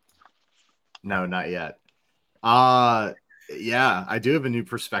glasses? No, not yet. Yeah, I do have a new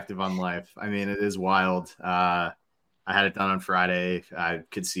perspective on life. I mean, it is wild. I had it done on Friday. I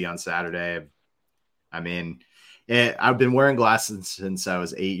could see on Saturday. I mean, I've been wearing glasses since I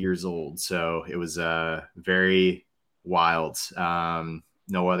was 8 years old, so it was very wild.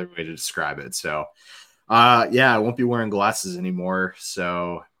 No other way to describe it. So, yeah, I won't be wearing glasses anymore.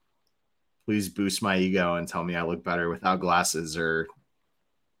 So please boost my ego and tell me I look better without glasses, or,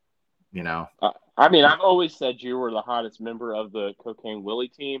 I mean, I've always said you were the hottest member of the Cocaine Willie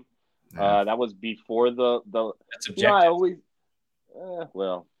team. Yeah. That was before the. That's objective.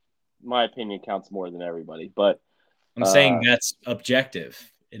 Well, my opinion counts more than everybody, but I'm saying that's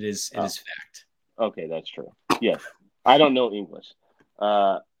objective. It is fact. Okay, that's true. Yes, I don't know English,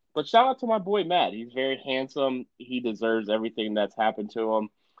 but shout out to my boy Matt. He's very handsome. He deserves everything that's happened to him.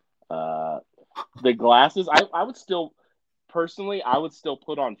 The glasses, I would still. Personally, I would still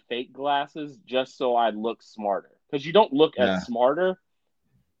put on fake glasses just so I'd look smarter, because you don't look as smarter,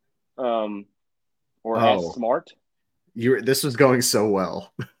 as smart. This was going so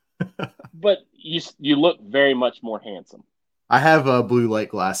well, but you look very much more handsome. I have blue light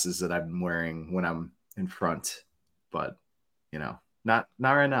glasses that I've been wearing when I'm in front, but not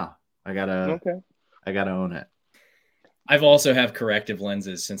right now. I gotta own it. I've also have corrective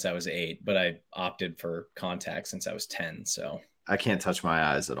lenses since I was 8, but I opted for contacts since I was 10. So I can't touch my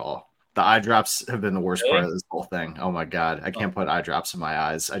eyes at all. The eye drops have been the worst part of this whole thing. Oh my God. I can't put eye drops in my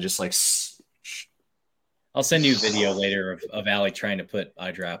eyes. I just I'll send you a video later of Allie trying to put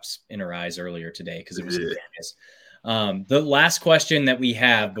eye drops in her eyes earlier today, because it was hilarious. The last question that we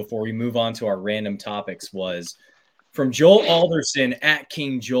have before we move on to our random topics was from Joel Alderson at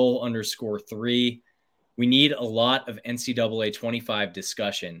KingJoel_3. We need a lot of NCAA 25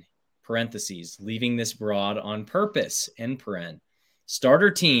 discussion, parentheses, leaving this broad on purpose, end paren. Starter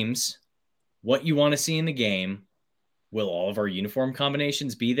teams, what you want to see in the game, will all of our uniform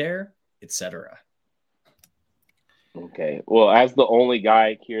combinations be there, etc. Okay. Well, as the only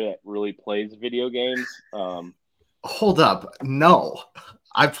guy here that really plays video games, hold up. No,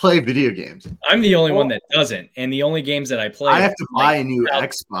 I play video games. I'm the only one that doesn't, and the only games that I play, I have to buy a new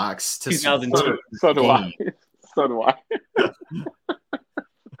Xbox to 2002. So do I. So do I.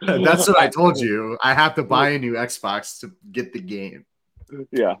 That's what I told you. I have to buy a new Xbox to get the game.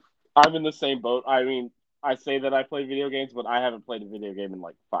 Yeah. I'm in the same boat. I mean, I say that I play video games, but I haven't played a video game in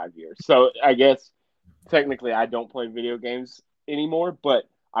like 5 years. So I guess technically I don't play video games anymore, but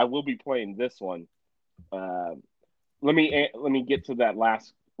I will be playing this one. Let me get to that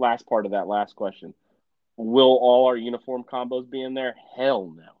last part of that last question. Will all our uniform combos be in there?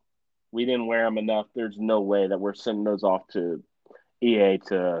 Hell no. We didn't wear them enough. There's no way that we're sending those off to EA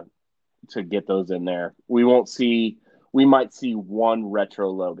to get those in there. We might see one retro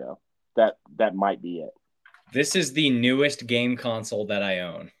logo. That might be it. This is the newest game console that I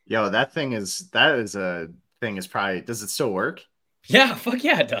own. Yo, that is probably, does it still work? Yeah, fuck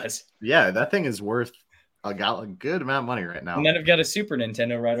yeah, it does. Yeah, that thing is worth a good amount of money right now. And then I've got a Super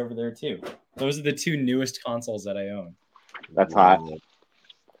Nintendo right over there too. Those are the two newest consoles that I own. That's hot.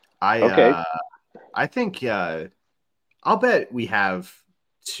 I think I'll bet we have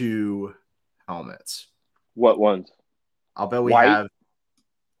 2 helmets. What ones? I'll bet we have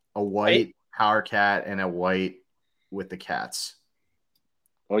a white Power Cat and a white with the cats.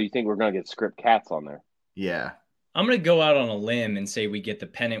 Oh, you think we're gonna get script cats on there? Yeah. I'm going to go out on a limb and say we get the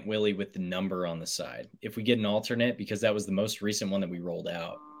Pennant Willie with the number on the side. If we get an alternate, because that was the most recent one that we rolled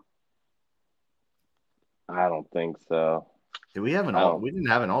out. I don't think so. Did we have we didn't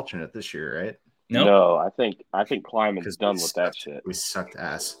have an alternate this year, right? Nope. No, I think Kleiman's done with that shit. We sucked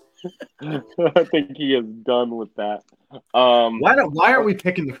ass. I think he is done with that. Why aren't we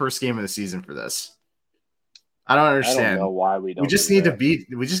picking the first game of the season for this? I don't understand. I don't know why we don't. We just need to beat.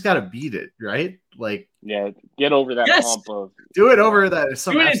 We just got to beat it, right? Like, yeah, get over that hump of. Do it over that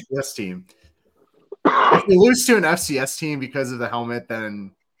some FCS team. If we lose to an FCS team because of the helmet,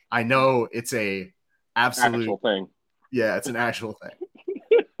 then I know it's a absolute actual thing. Yeah, it's an actual thing.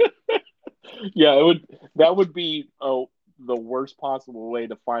 Yeah, that would be the worst possible way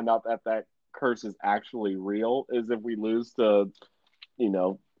to find out that curse is actually real is if we lose to,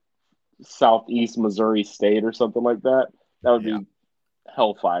 Southeast Missouri State or something like that. That would be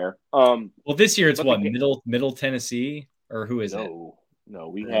hellfire. Well, this year it's what, Middle Tennessee, or who is it? No,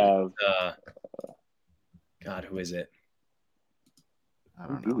 we have. God, who is it? I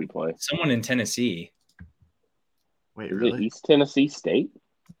don't know. Who do we play? Someone in Tennessee. Wait, is really? it East Tennessee State?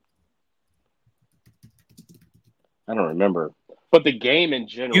 I don't remember. But the game in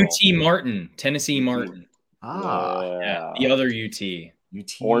general. UT Martin, Tennessee Martin. Yeah. The other UT.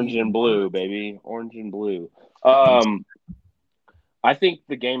 Orange and blue, baby. Orange and blue. I think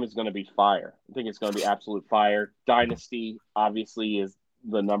the game is going to be fire. I think it's going to be absolute fire. Dynasty, obviously, is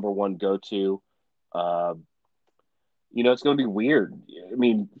the number one go-to. It's going to be weird. I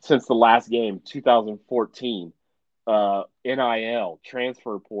mean, since the last game, 2014, NIL,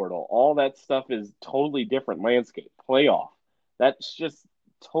 transfer portal, all that stuff is totally different landscape. Playoff. That's just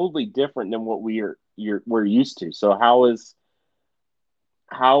totally different than what we're used to. So how does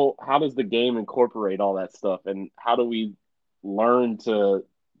the game incorporate all that stuff, and how do we learn to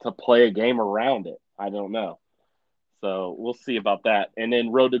play a game around it? I don't know. So we'll see about that. And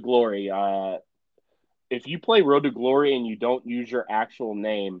then Road to Glory. If you play Road to Glory and you don't use your actual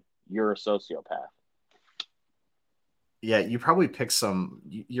name, you're a sociopath. Yeah, you probably pick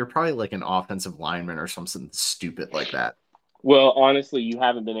you're probably like an offensive lineman or something stupid like that. Well, honestly, you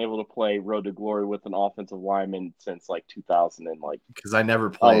haven't been able to play Road to Glory with an offensive lineman since like 2000 and because I never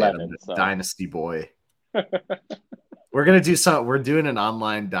played. 11, I'm a so. Dynasty boy. We're doing an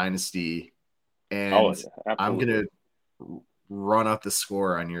online Dynasty, and I'm gonna run up the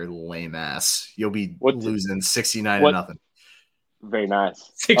score on your lame ass. You'll be losing 69-0. Very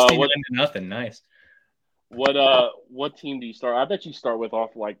nice. 69-0. Nice. What team do you start? I bet you start with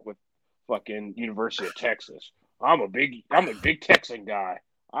fucking University of Texas. I'm a big Texan guy.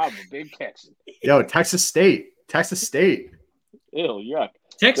 I'm a big Texan. Yo, Texas State. Ew, yuck.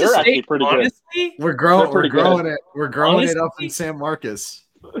 Texas They're State, pretty honestly, good. We're growing it. We're growing it up in San Marcos.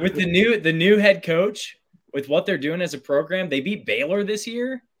 With the new head coach, with what they're doing as a program, they beat Baylor this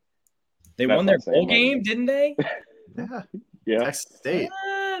year. They won their bowl game, didn't they? Yeah. Texas State.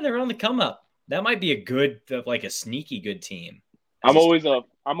 They're on the come up. That might be a sneaky good team. I'm always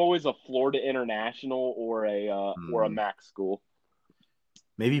a Florida International or a MAC school.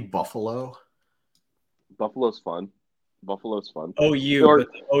 Maybe Buffalo. Buffalo's fun. OU, but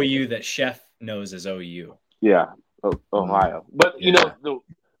the OU that Chef knows as OU. Yeah, Ohio. But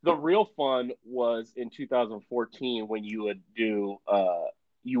the real fun was in 2014 when you would do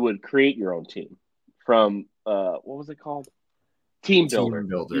you would create your own team from what was it called? Team Builder. Team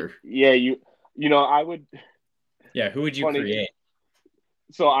Builder. I would. Yeah, who would you create?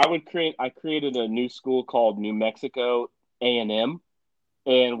 So I created a new school called New Mexico A&M,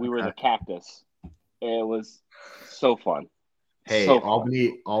 and we were the Cactus. And it was so fun. Hey, So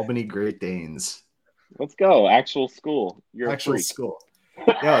fun. Albany Great Danes. Let's go. Actual school. You're Actual a freak. school.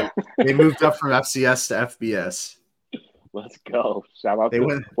 Yeah, they moved up from FCS to FBS. Let's go. Shout out They to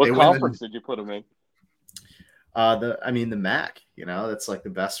went. what They conference did you put them in? The MAC. That's like the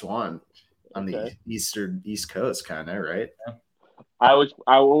best one on the East Coast, kind of, right? I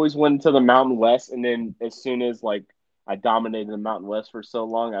always went to the Mountain West, and then as soon as like I dominated the Mountain West for so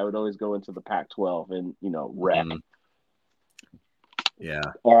long, I would always go into the Pac-12 and wreck. Yeah.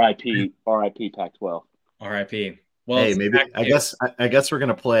 RIP Pac-12. RIP. Well, hey, maybe I guess we're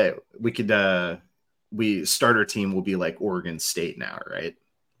gonna play. We could starter team will be like Oregon State now, right?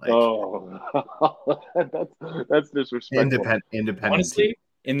 Like, that's disrespectful. Independent. Honestly, team.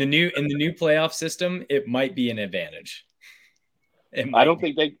 in the new playoff system, it might be an advantage. I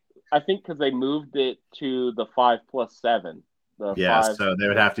think because they moved it to the 5+7. So they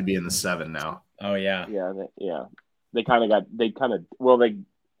would have to be in the 7 now. Oh yeah. Yeah. They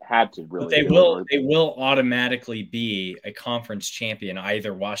had to really. But they will automatically be a conference champion,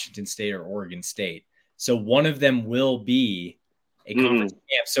 either Washington State or Oregon State. So one of them will be a conference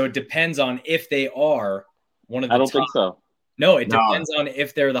champ. So it depends on if they are one of the I don't top. think so. No, it depends on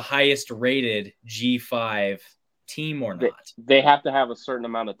if they're the highest rated G5 team or not. They have to have a certain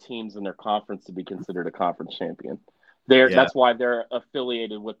amount of teams in their conference to be considered a conference champion. That's why they're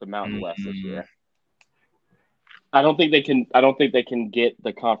affiliated with the Mountain West this year. I don't think they can get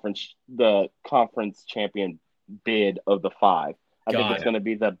the conference champion bid of the 5. I think it's going to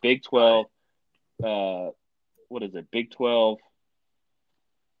be the Big 12. What is it? Big 12,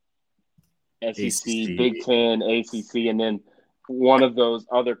 SEC, Big 10, ACC, and then one of those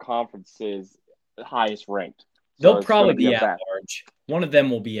other conferences highest ranked. They'll probably be at large. One of them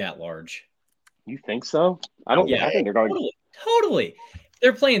will be at large. You think so? I don't. Yeah, I think they're going totally.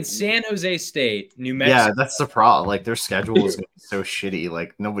 They're playing San Jose State, New Mexico. Yeah, that's the problem. Like their schedule is going to be so shitty.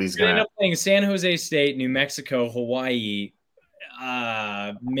 Like nobody's going to end up playing San Jose State, New Mexico, Hawaii.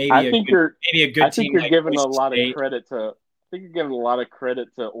 Maybe I think you're giving a lot of credit to. I think you're giving a lot of credit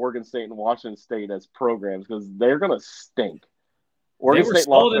to Oregon State and Washington State as programs because they're going to stink. Oregon State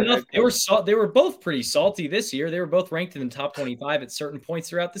solid enough. They were both pretty salty this year. They were both ranked in the top 25 at certain points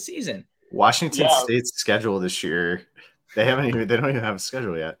throughout the season. Washington State's schedule this year, they don't even have a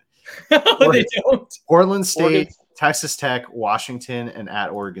schedule yet. They don't. Portland State, Texas Tech, Washington, and at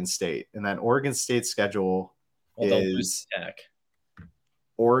Oregon State. And then Oregon State's schedule is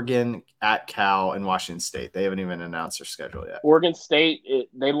Oregon, at Cal, and Washington State. They haven't even announced their schedule yet. Oregon State,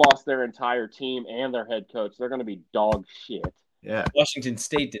 they lost their entire team and their head coach. They're going to be dog shit. Yeah. Washington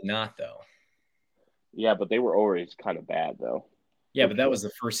State did not, though. Yeah, but they wwere always kind of bad, though. Yeah, but that was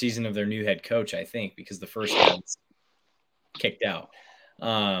the first season of their new head coach, I think, because the first guy was kicked out.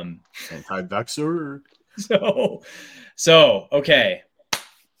 Anti-vaxxer. So, okay.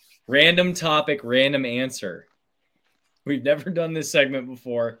 Random topic, random answer. We've never done this segment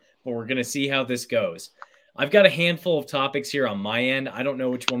before, but we're going to see how this goes. I've got a handful of topics here on my end. I don't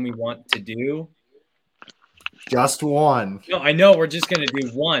know which one we want to do. Just one. No, I know we're just going to do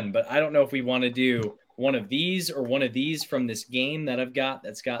one, but I don't know if we want to do one of these or one of these from this game that I've got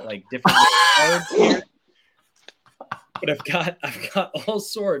that's got like different cards here. But I've got all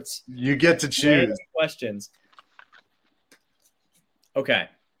sorts. You get to choose questions. Okay.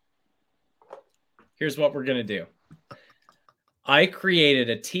 Here's what we're going to do. I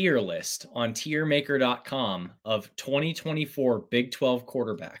created a tier list on tiermaker.com of 2024 Big 12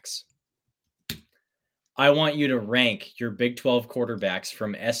 quarterbacks. I want you to rank your Big 12 quarterbacks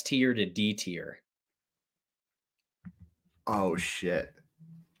from S tier to D tier. Oh, shit.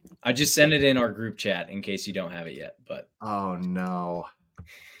 I just sent it in our group chat in case you don't have it yet. But oh, no.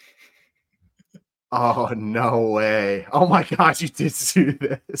 Oh, no way. Oh, my God, you did do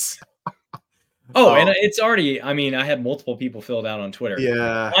this. And it's already, I mean, I had multiple people filled out on Twitter.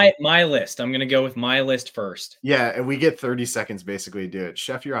 Yeah. My list. I'm going to go with my list first. Yeah, and we get 30 seconds basically to do it.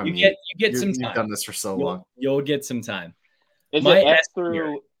 Chef, you're on you mute. Get some time. You've done this for so long. You'll get some time. Is it S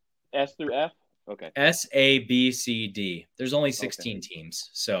through F? Okay. S, A, B, C, D. There's only 16 teams,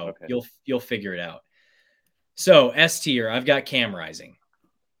 so you'll figure it out. So S tier, I've got Cam Rising.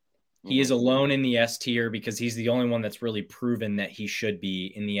 He is alone in the S tier because he's the only one that's really proven that he should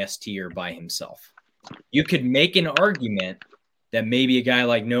be in the S tier by himself. You could make an argument that maybe a guy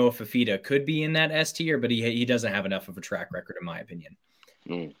like Noah Fafita could be in that S tier, but he doesn't have enough of a track record, in my opinion.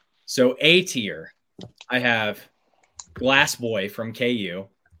 So A tier, I have Glass Boy from KU.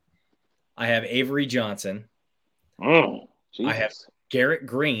 I have Avery Johnson. I Garrett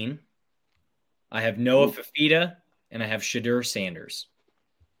Green. I have Noah Fafita, and I have Shadur Sanders.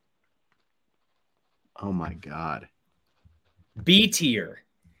 Oh my God. B tier.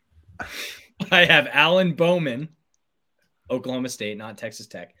 I have Alan Bowman, Oklahoma State, not Texas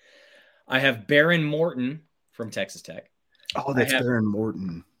Tech. I have Baron Morton from Texas Tech. Oh, that's Baron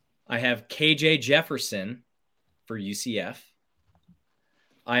Morton. I have KJ Jefferson for UCF.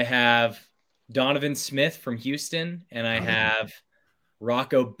 I have Donovan Smith from Houston, and I have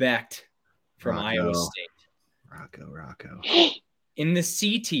Rocco Becht from Iowa State. Rocco. In the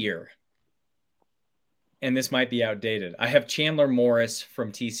C tier, and this might be outdated, I have Chandler Morris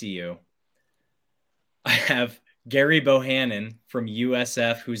from TCU. I have Gary Bohannon from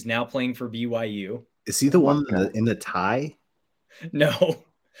USF, who's now playing for BYU. Is he the one in the tie? No,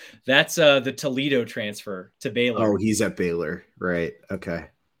 that's the Toledo transfer to Baylor. Oh, he's at Baylor. Right. Okay.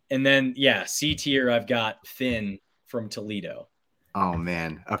 And then, C tier, I've got Finn from Toledo. Oh,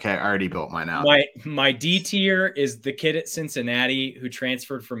 man. Okay, I already built mine out. My D tier is the kid at Cincinnati who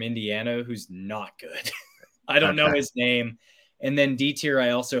transferred from Indiana, who's not good. I don't know his name. And then D tier,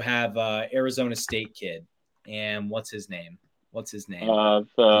 I also have Arizona State kid. And what's his name?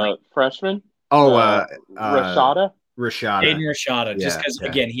 The freshman? Oh, Rashada? Aiden Rashada. Just because,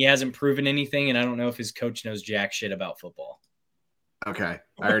 again, he hasn't proven anything, and I don't know if his coach knows jack shit about football. Okay.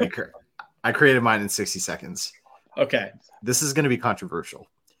 I created mine in 60 seconds. Okay. This is going to be controversial.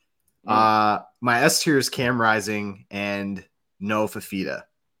 My S tier is Cam Rising and Noah Fafita.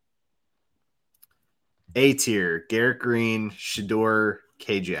 A tier, Garrett Green, Shador,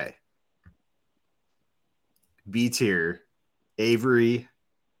 KJ. B tier, Avery.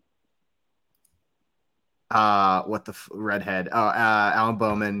 Redhead? Oh, Alan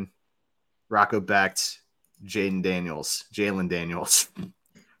Bowman, Rocco Becht, Jalen Daniels.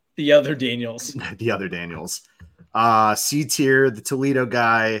 The other Daniels. C tier, the Toledo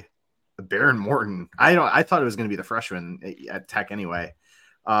guy, Baron Morton. I thought it was going to be the freshman at Tech anyway.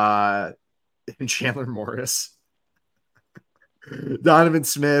 And Chandler Morris. Donovan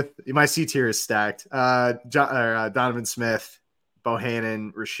Smith. My C tier is stacked. Donovan Smith,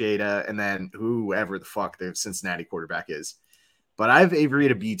 Bohannon, Rashada, and then whoever the fuck the Cincinnati quarterback is. But I have Avery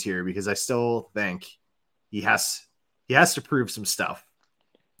at a B tier because I still think he has to prove some stuff.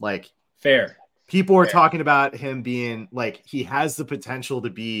 Like, fair. People are talking about him being like, he has the potential to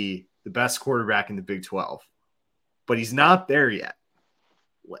be the best quarterback in the Big 12, but he's not there yet.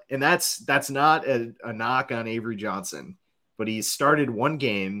 And that's not a knock on Avery Johnson, but he started one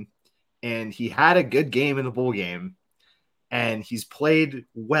game and he had a good game in the bowl game and he's played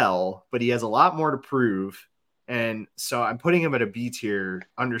well, but he has a lot more to prove. And so I'm putting him at a B tier,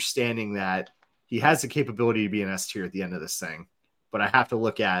 understanding that he has the capability to be an S tier at the end of this thing, but I have to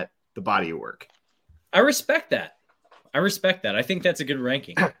look at the body of work. I respect that. I think that's a good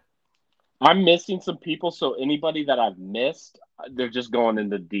ranking. I'm missing some people, so anybody that I've missed, they're just going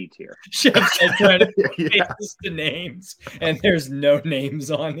into D tier. Chef's trying to face the names, and there's no names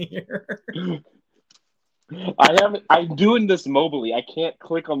on here. I'm doing this mobily. I can't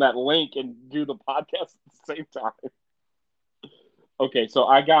click on that link and do the podcast at the same time. Okay, so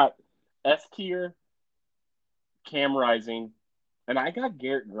I got S tier, Cam Rising, and I got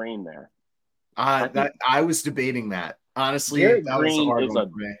Garrett Green there. I was debating that. Honestly, Garrett that Green was a hard is one a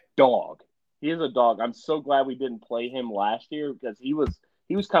for me. dog. He is a dog. I'm so glad we didn't play him last year because he was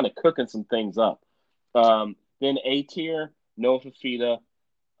kind of cooking some things up. Then A tier, Noah Fafita,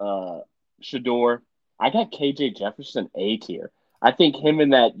 Shador. I got KJ Jefferson A tier. I think him in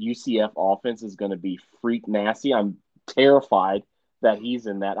that UCF offense is going to be freak nasty. I'm terrified that he's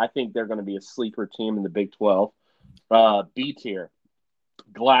in that. I think they're going to be a sleeper team in the Big 12. B tier,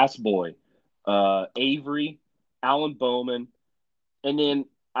 Glass Boy, Avery, Alan Bowman, and then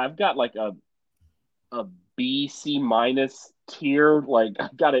I've got like a B, C minus tier. Like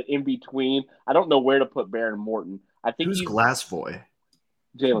I've got it in between. I don't know where to put Baron Morton. I think Who's Glass Boy?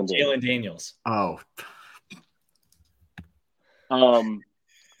 Jalen Daniels. Oh.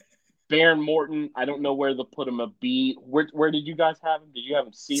 Baron Morton, I don't know where to put him. A B. Where did you guys have him? Did you have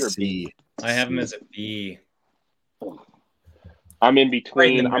him C or B? C. I have him as a B. I'm in between.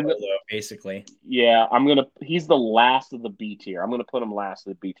 Right in the middle, though, basically. Yeah, he's the last of the B tier. I'm gonna put him last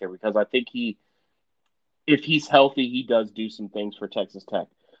of the B tier because I think if he's healthy, he does do some things for Texas Tech.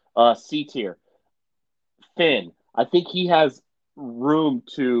 C tier, Finn. I think he has room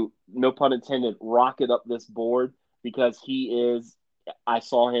to, no pun intended, rocket up this board because I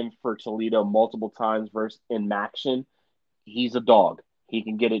saw him for Toledo multiple times in Maction. He's a dog. He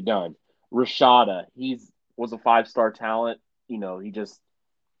can get it done. Rashada, was a 5-star talent. He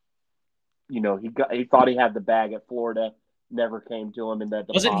thought he had the bag at Florida. never came to him in that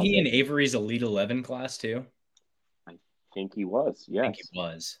Wasn't he in deposit. Avery's Elite 11 class too? I think he was. Yes. I think he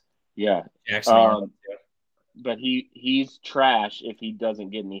was. Yeah. Jackson Arnold, too. But he's trash if he doesn't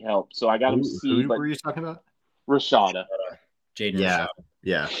get any help. So I got him C. Who But were you talking about? Rashada. Jaden Yeah, Rashad.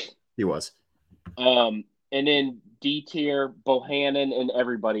 yeah, he was. And then D tier, Bohannon, and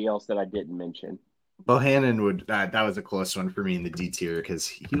everybody else that I didn't mention. Bohannon would that was a close one for me in the D tier because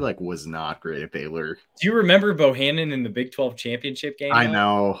he was not great at Baylor. Do you remember Bohannon in the Big 12 championship game? I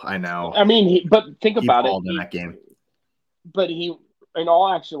know. I mean, but think about it. In that game. But he, in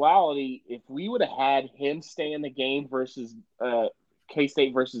all actuality, if we would have had him stay in the game versus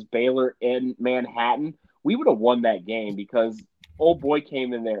K-State versus Baylor in Manhattan, we would have won that game because old boy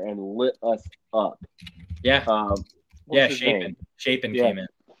came in there and lit us up. Yeah. Shapen came in.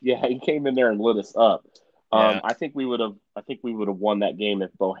 Yeah, he came in there and lit us up. Yeah. I think we would have won that game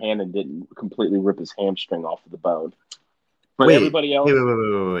if Bohannon didn't completely rip his hamstring off of the bone. But everybody else,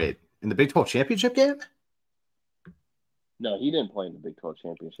 wait. In the Big 12 championship game? No, he didn't play in the Big 12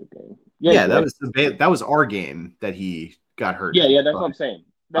 championship game. Yeah, that was our game that he got hurt. Yeah, that's what I'm saying.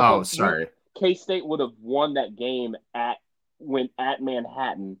 Sorry. K-State would have won that game at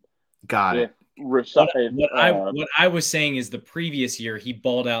Manhattan. Got it. What I was saying is the previous year he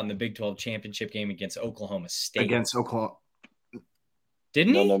balled out in the Big 12 championship game against Oklahoma State. Against Oklahoma.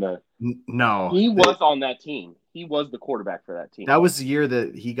 Didn't he? No. He was on that team. He was the quarterback for that team. That was the year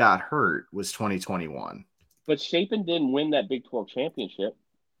that he got hurt, was 2021. But Shapen didn't win that Big 12 championship.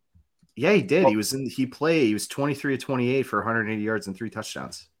 Yeah, he did. He was 23 of 28 for 180 yards and 3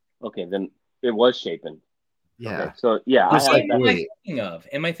 touchdowns. Okay, then it was Shapen. Yeah. Okay, so yeah,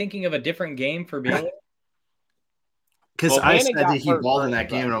 Am I thinking of a different game for Baylor? Because I said that he balled in that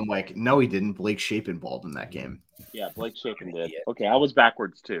game, and I'm like, no, he didn't. Blake Shapen balled in that game. Yeah, Blake Shapen did. Okay, I was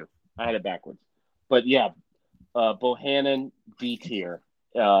backwards too. I had it backwards. But yeah, Bohannon, D tier.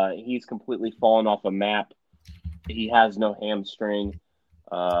 He's completely fallen off a map. He has no hamstring.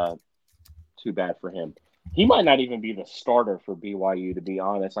 Too bad for him. He might not even be the starter for BYU, to be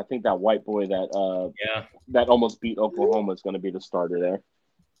honest. I think that white boy that almost beat Oklahoma is going to be the starter there.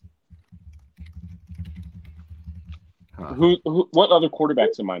 Huh. What other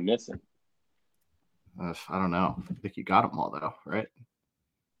quarterbacks am I missing? I don't know. I think you got them all, though, right?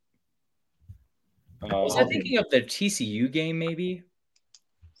 Was I thinking of the TCU game, maybe?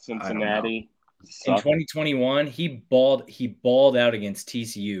 Cincinnati. In 2021, he balled out against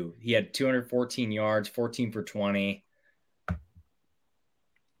TCU. He had 214 yards, 14 for 20,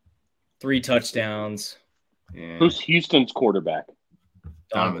 3 touchdowns. Yeah. Who's Houston's quarterback?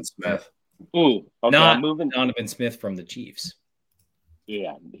 Donovan Smith. Ooh, okay, Not I'm moving. Donovan Smith from the Chiefs.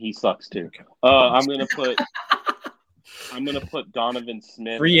 Yeah, he sucks too. I'm gonna put Donovan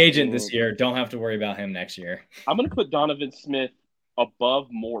Smith Free agent this year. Don't have to worry about him next year. I'm gonna put Donovan Smith above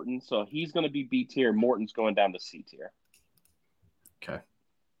Morton, so he's going to be B tier. Morton's going down to C tier. Okay.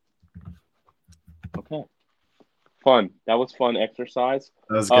 Fun. That was fun exercise.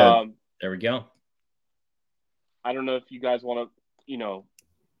 That was good. There we go. I don't know if you guys want to,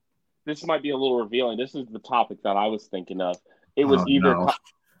 this might be a little revealing. This is the topic that I was thinking of. It was either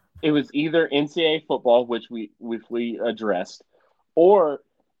NCAA football, which we addressed, or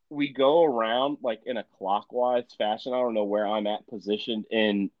we go around like in a clockwise fashion. I don't know where I'm at positioned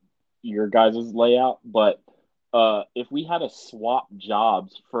in your guys' layout, but if we had to swap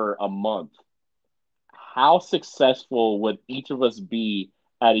jobs for a month, how successful would each of us be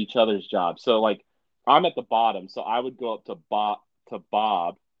at each other's jobs? So like I'm at the bottom, so I would go up to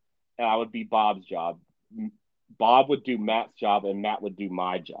Bob, and I would be Bob's job. Bob would do Matt's job, and Matt would do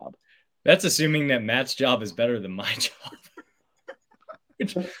my job. That's assuming that Matt's job is better than my job.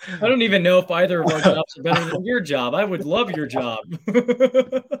 I don't even know if either of our jobs are better than your job. I would love your job.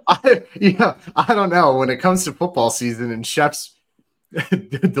 I don't know. When it comes to football season and chefs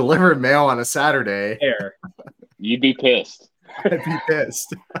deliver mail on a Saturday, you'd be pissed. I'd be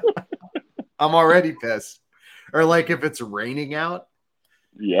pissed. I'm already pissed. Or like if it's raining out.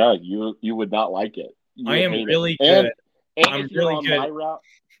 Yeah, you would not like it. I am really good. I'm really good.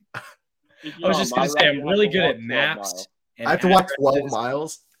 I was just going to say, I'm really good at maps. I have to walk 12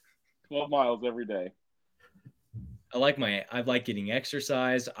 miles. 12 miles every day. I like getting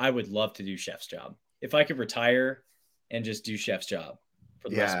exercise. I would love to do chef's job. If I could retire and just do chef's job. For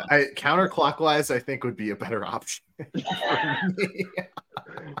the rest of my life. Counterclockwise, I think would be a better option.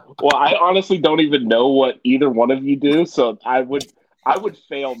 Well, I honestly don't even know what either one of you do, so I would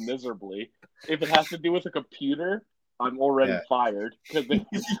fail miserably. If it has to do with a computer, I'm already fired.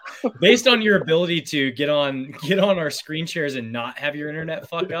 Based on your ability to get on our screen shares and not have your internet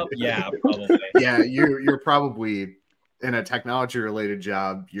fuck up, yeah, probably. Yeah, you're probably in a technology related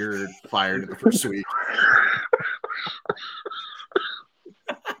job, you're fired in the first week.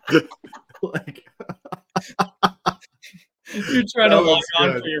 Like, you're trying to that log was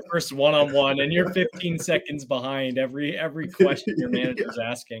on good. for your first one-on-one, and you're 15 seconds behind every question your manager's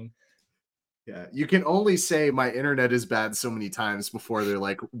asking. Yeah, you can only say my internet is bad so many times before they're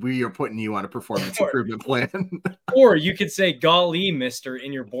like, we are putting you on a performance improvement plan. Or you could say "golly, mister"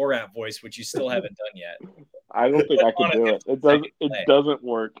 in your Borat voice, which you still haven't done yet. I don't think I On could a do it. 15 It doesn't. second It delay. doesn't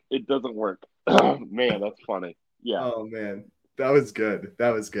work. It doesn't work. Man, that's funny. Yeah. Oh man, that was good.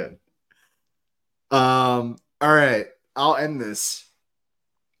 That was good. All right, I'll end this.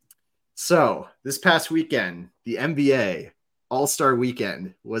 So this past weekend, the NBA All-Star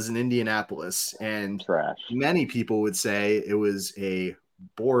Weekend was in Indianapolis, and Trash. many people would say it was a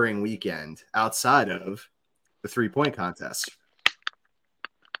boring weekend outside of the three-point contest.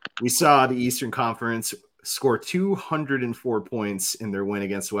 We saw the Eastern Conference score 204 points in their win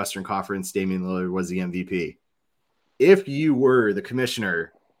against the Western Conference. Damian Lillard was the MVP. If you were the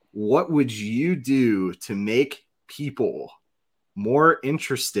commissioner, what would you do to make people more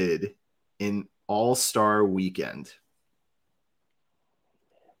interested in All-Star Weekend?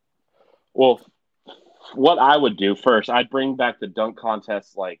 Well, what I would do first, I'd bring back the dunk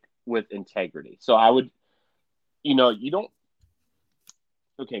contest like with integrity. So I would, you don't.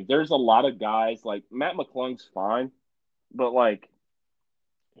 Okay, there's a lot of guys like Matt McClung's fine, but like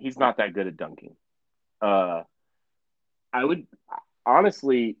he's not that good at dunking. I would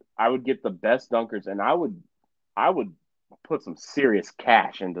honestly, I would get the best dunkers, and I would put some serious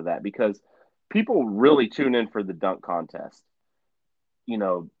cash into that because people really tune in for the dunk contest.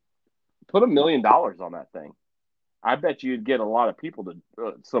 Put $1 million on that thing. I bet you'd get a lot of people to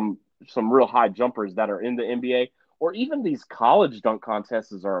some real high jumpers that are in the NBA, or even these college dunk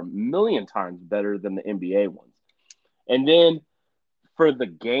contests are a million times better than the NBA ones. And then for the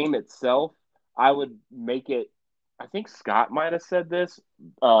game itself, I would make it. I think Scott might have said this.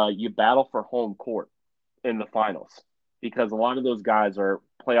 You battle for home court in the finals because a lot of those guys are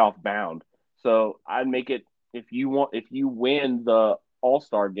playoff bound. So I'd make it if you win the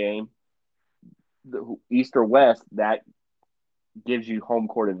All-Star game, the East or West, that gives you home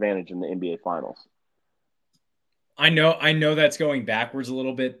court advantage in the NBA Finals. I know that's going backwards a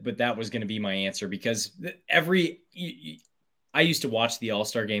little bit, but that was going to be my answer because I used to watch the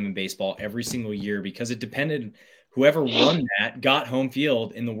All-Star game in baseball every single year because it depended whoever won that got home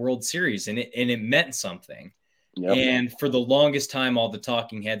field in the World Series, and it meant something. Yep. And for the longest time, all the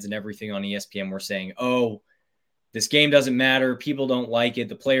talking heads and everything on ESPN were saying, "Oh, this game doesn't matter. People don't like it.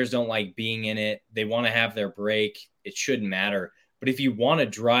 The players don't like being in it. They want to have their break. It shouldn't matter." But if you want to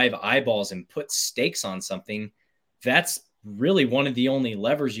drive eyeballs and put stakes on something, that's really one of the only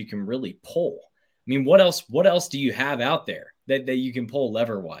levers you can really pull. I mean, what else do you have out there that you can pull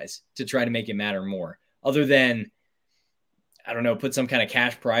lever-wise to try to make it matter more? Other than, I don't know, put some kind of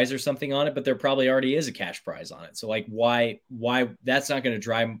cash prize or something on it, but there probably already is a cash prize on it. So like why that's not going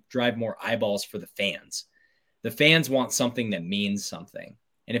to drive more eyeballs for the fans. The fans want something that means something.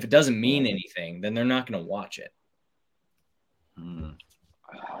 And if it doesn't mean anything, then they're not going to watch it. I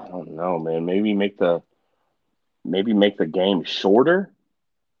don't know, man. Maybe make the game shorter.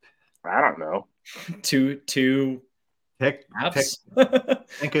 I don't know. Two Pick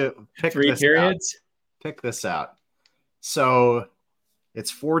three periods. Pick this out. So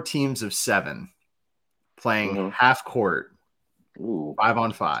it's 4 teams of 7 playing half court,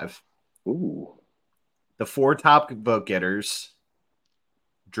 5-on-5. Ooh. The 4 top vote getters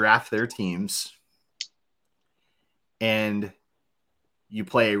draft their teams, and you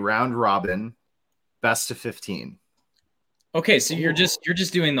play a round robin, best of 15. Okay, so you're just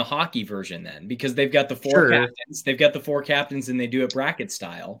doing the hockey version then, because they've got the 4 captains. They've got the 4 captains, and they do it bracket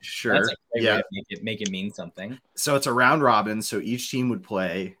style. Sure, that's a great way to make it mean something. So it's a round robin. So each team would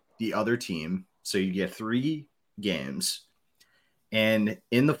play the other team. So you get 3 games, and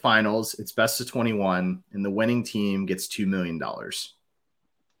in the finals, it's best of 21, and the winning team gets $2 million.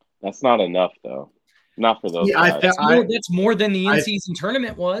 That's not enough, though. Not for those guys. That's more than the in-season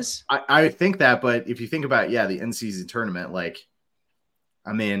tournament was. I think that, but if you think about, the in-season tournament,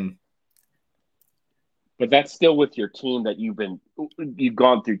 but that's still with your team that you've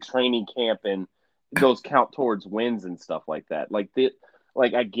gone through training camp, and those count towards wins and stuff like that.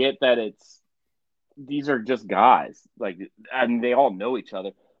 I get that these are just guys. They all know each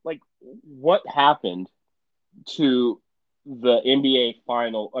other. What happened to the NBA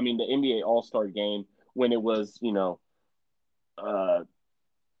the NBA All-Star game when it was,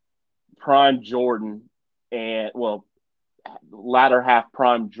 prime Jordan and, latter half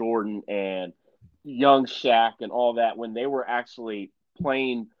prime Jordan and young Shaq and all that, when they were actually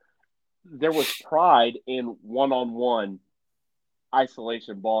playing, there was pride in one-on-one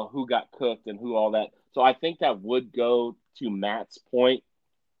isolation ball, who got cooked and who all that. So I think that would go to Matt's point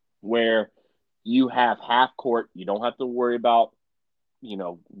where you have half court. You don't have to worry about,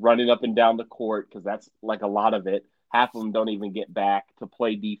 running up and down the court because that's like a lot of it. Half of them don't even get back to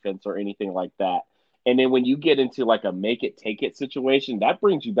play defense or anything like that. And then when you get into like a make it, take it situation, that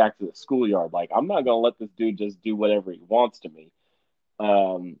brings you back to the schoolyard. Like, I'm not going to let this dude just do whatever he wants to me.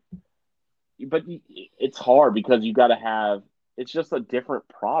 But it's hard because you got to have, it's just a different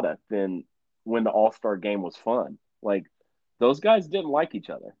product than when the All-Star game was fun. Like, those guys didn't like each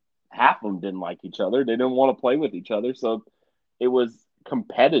other. Half of them didn't like each other. They didn't want to play with each other. So it was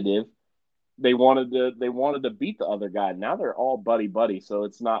competitive. They wanted to beat the other guy. Now they're all buddy, so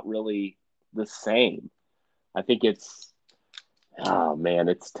it's not really the same. I think it's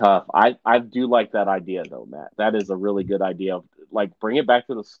tough. I do like that idea though, Matt. That is a really good idea. Like, bring it back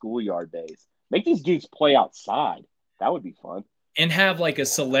to the schoolyard days. Make these dudes play outside. That would be fun. And have like a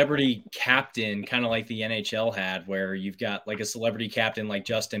celebrity captain, kind of like the NHL had, where you've got like a celebrity captain like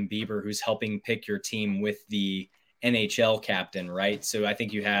Justin Bieber who's helping pick your team with the NHL captain, right? So I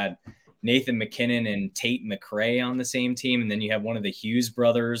think you had Nathan McKinnon and Tate McRae on the same team, and then you have one of the Hughes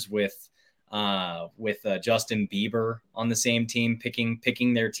brothers with Justin Bieber on the same team,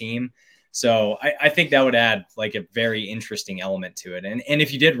 picking their team. So I think that would add like a very interesting element to it. And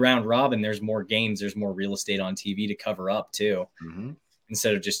if you did round robin, there's more games, there's more real estate on TV to cover up too,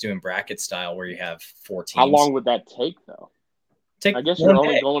 instead of just doing bracket style where you have 4 teams. How long would that take though? I guess you're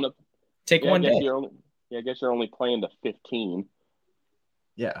only going to take one day. I guess you're only playing to 15.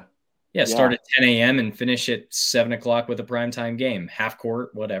 Yeah. Start at 10 a.m. and finish at 7 o'clock with a primetime game, half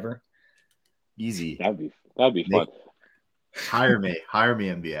court, whatever. Easy. That'd be fun. Hire me,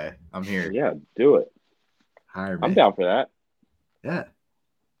 NBA. I'm here. Yeah, do it. Hire me. I'm down for that.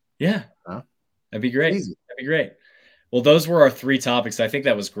 Yeah. Huh? That'd be great. Easy. That'd be great. Well, those were our 3 topics. I think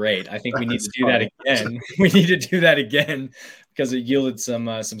that was great. I think we need to do that again. We need to do that again because it yielded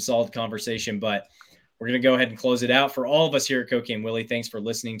some solid conversation. But we're going to go ahead and close it out. For all of us here at Cocaine Willie, thanks for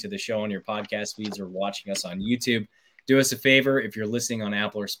listening to the show on your podcast feeds or watching us on YouTube. Do us a favor. If you're listening on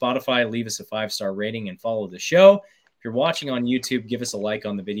Apple or Spotify, leave us a 5-star rating and follow the show. If you're watching on YouTube, give us a like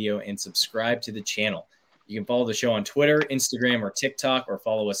on the video and subscribe to the channel. You can follow the show on Twitter, Instagram, or TikTok, or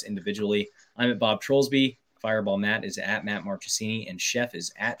follow us individually. I'm at Bob Trollsby. Fireball Matt is at Matt Marchesini, and Chef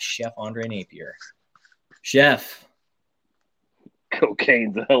is at Chef Andre Napier. Chef.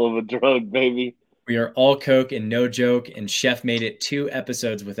 Cocaine's a hell of a drug, baby. We are all coke and no joke, and Chef made it 2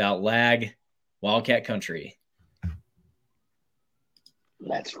 episodes without lag. Wildcat Country.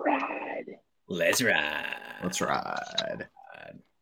 Let's ride. Let's ride. Let's ride.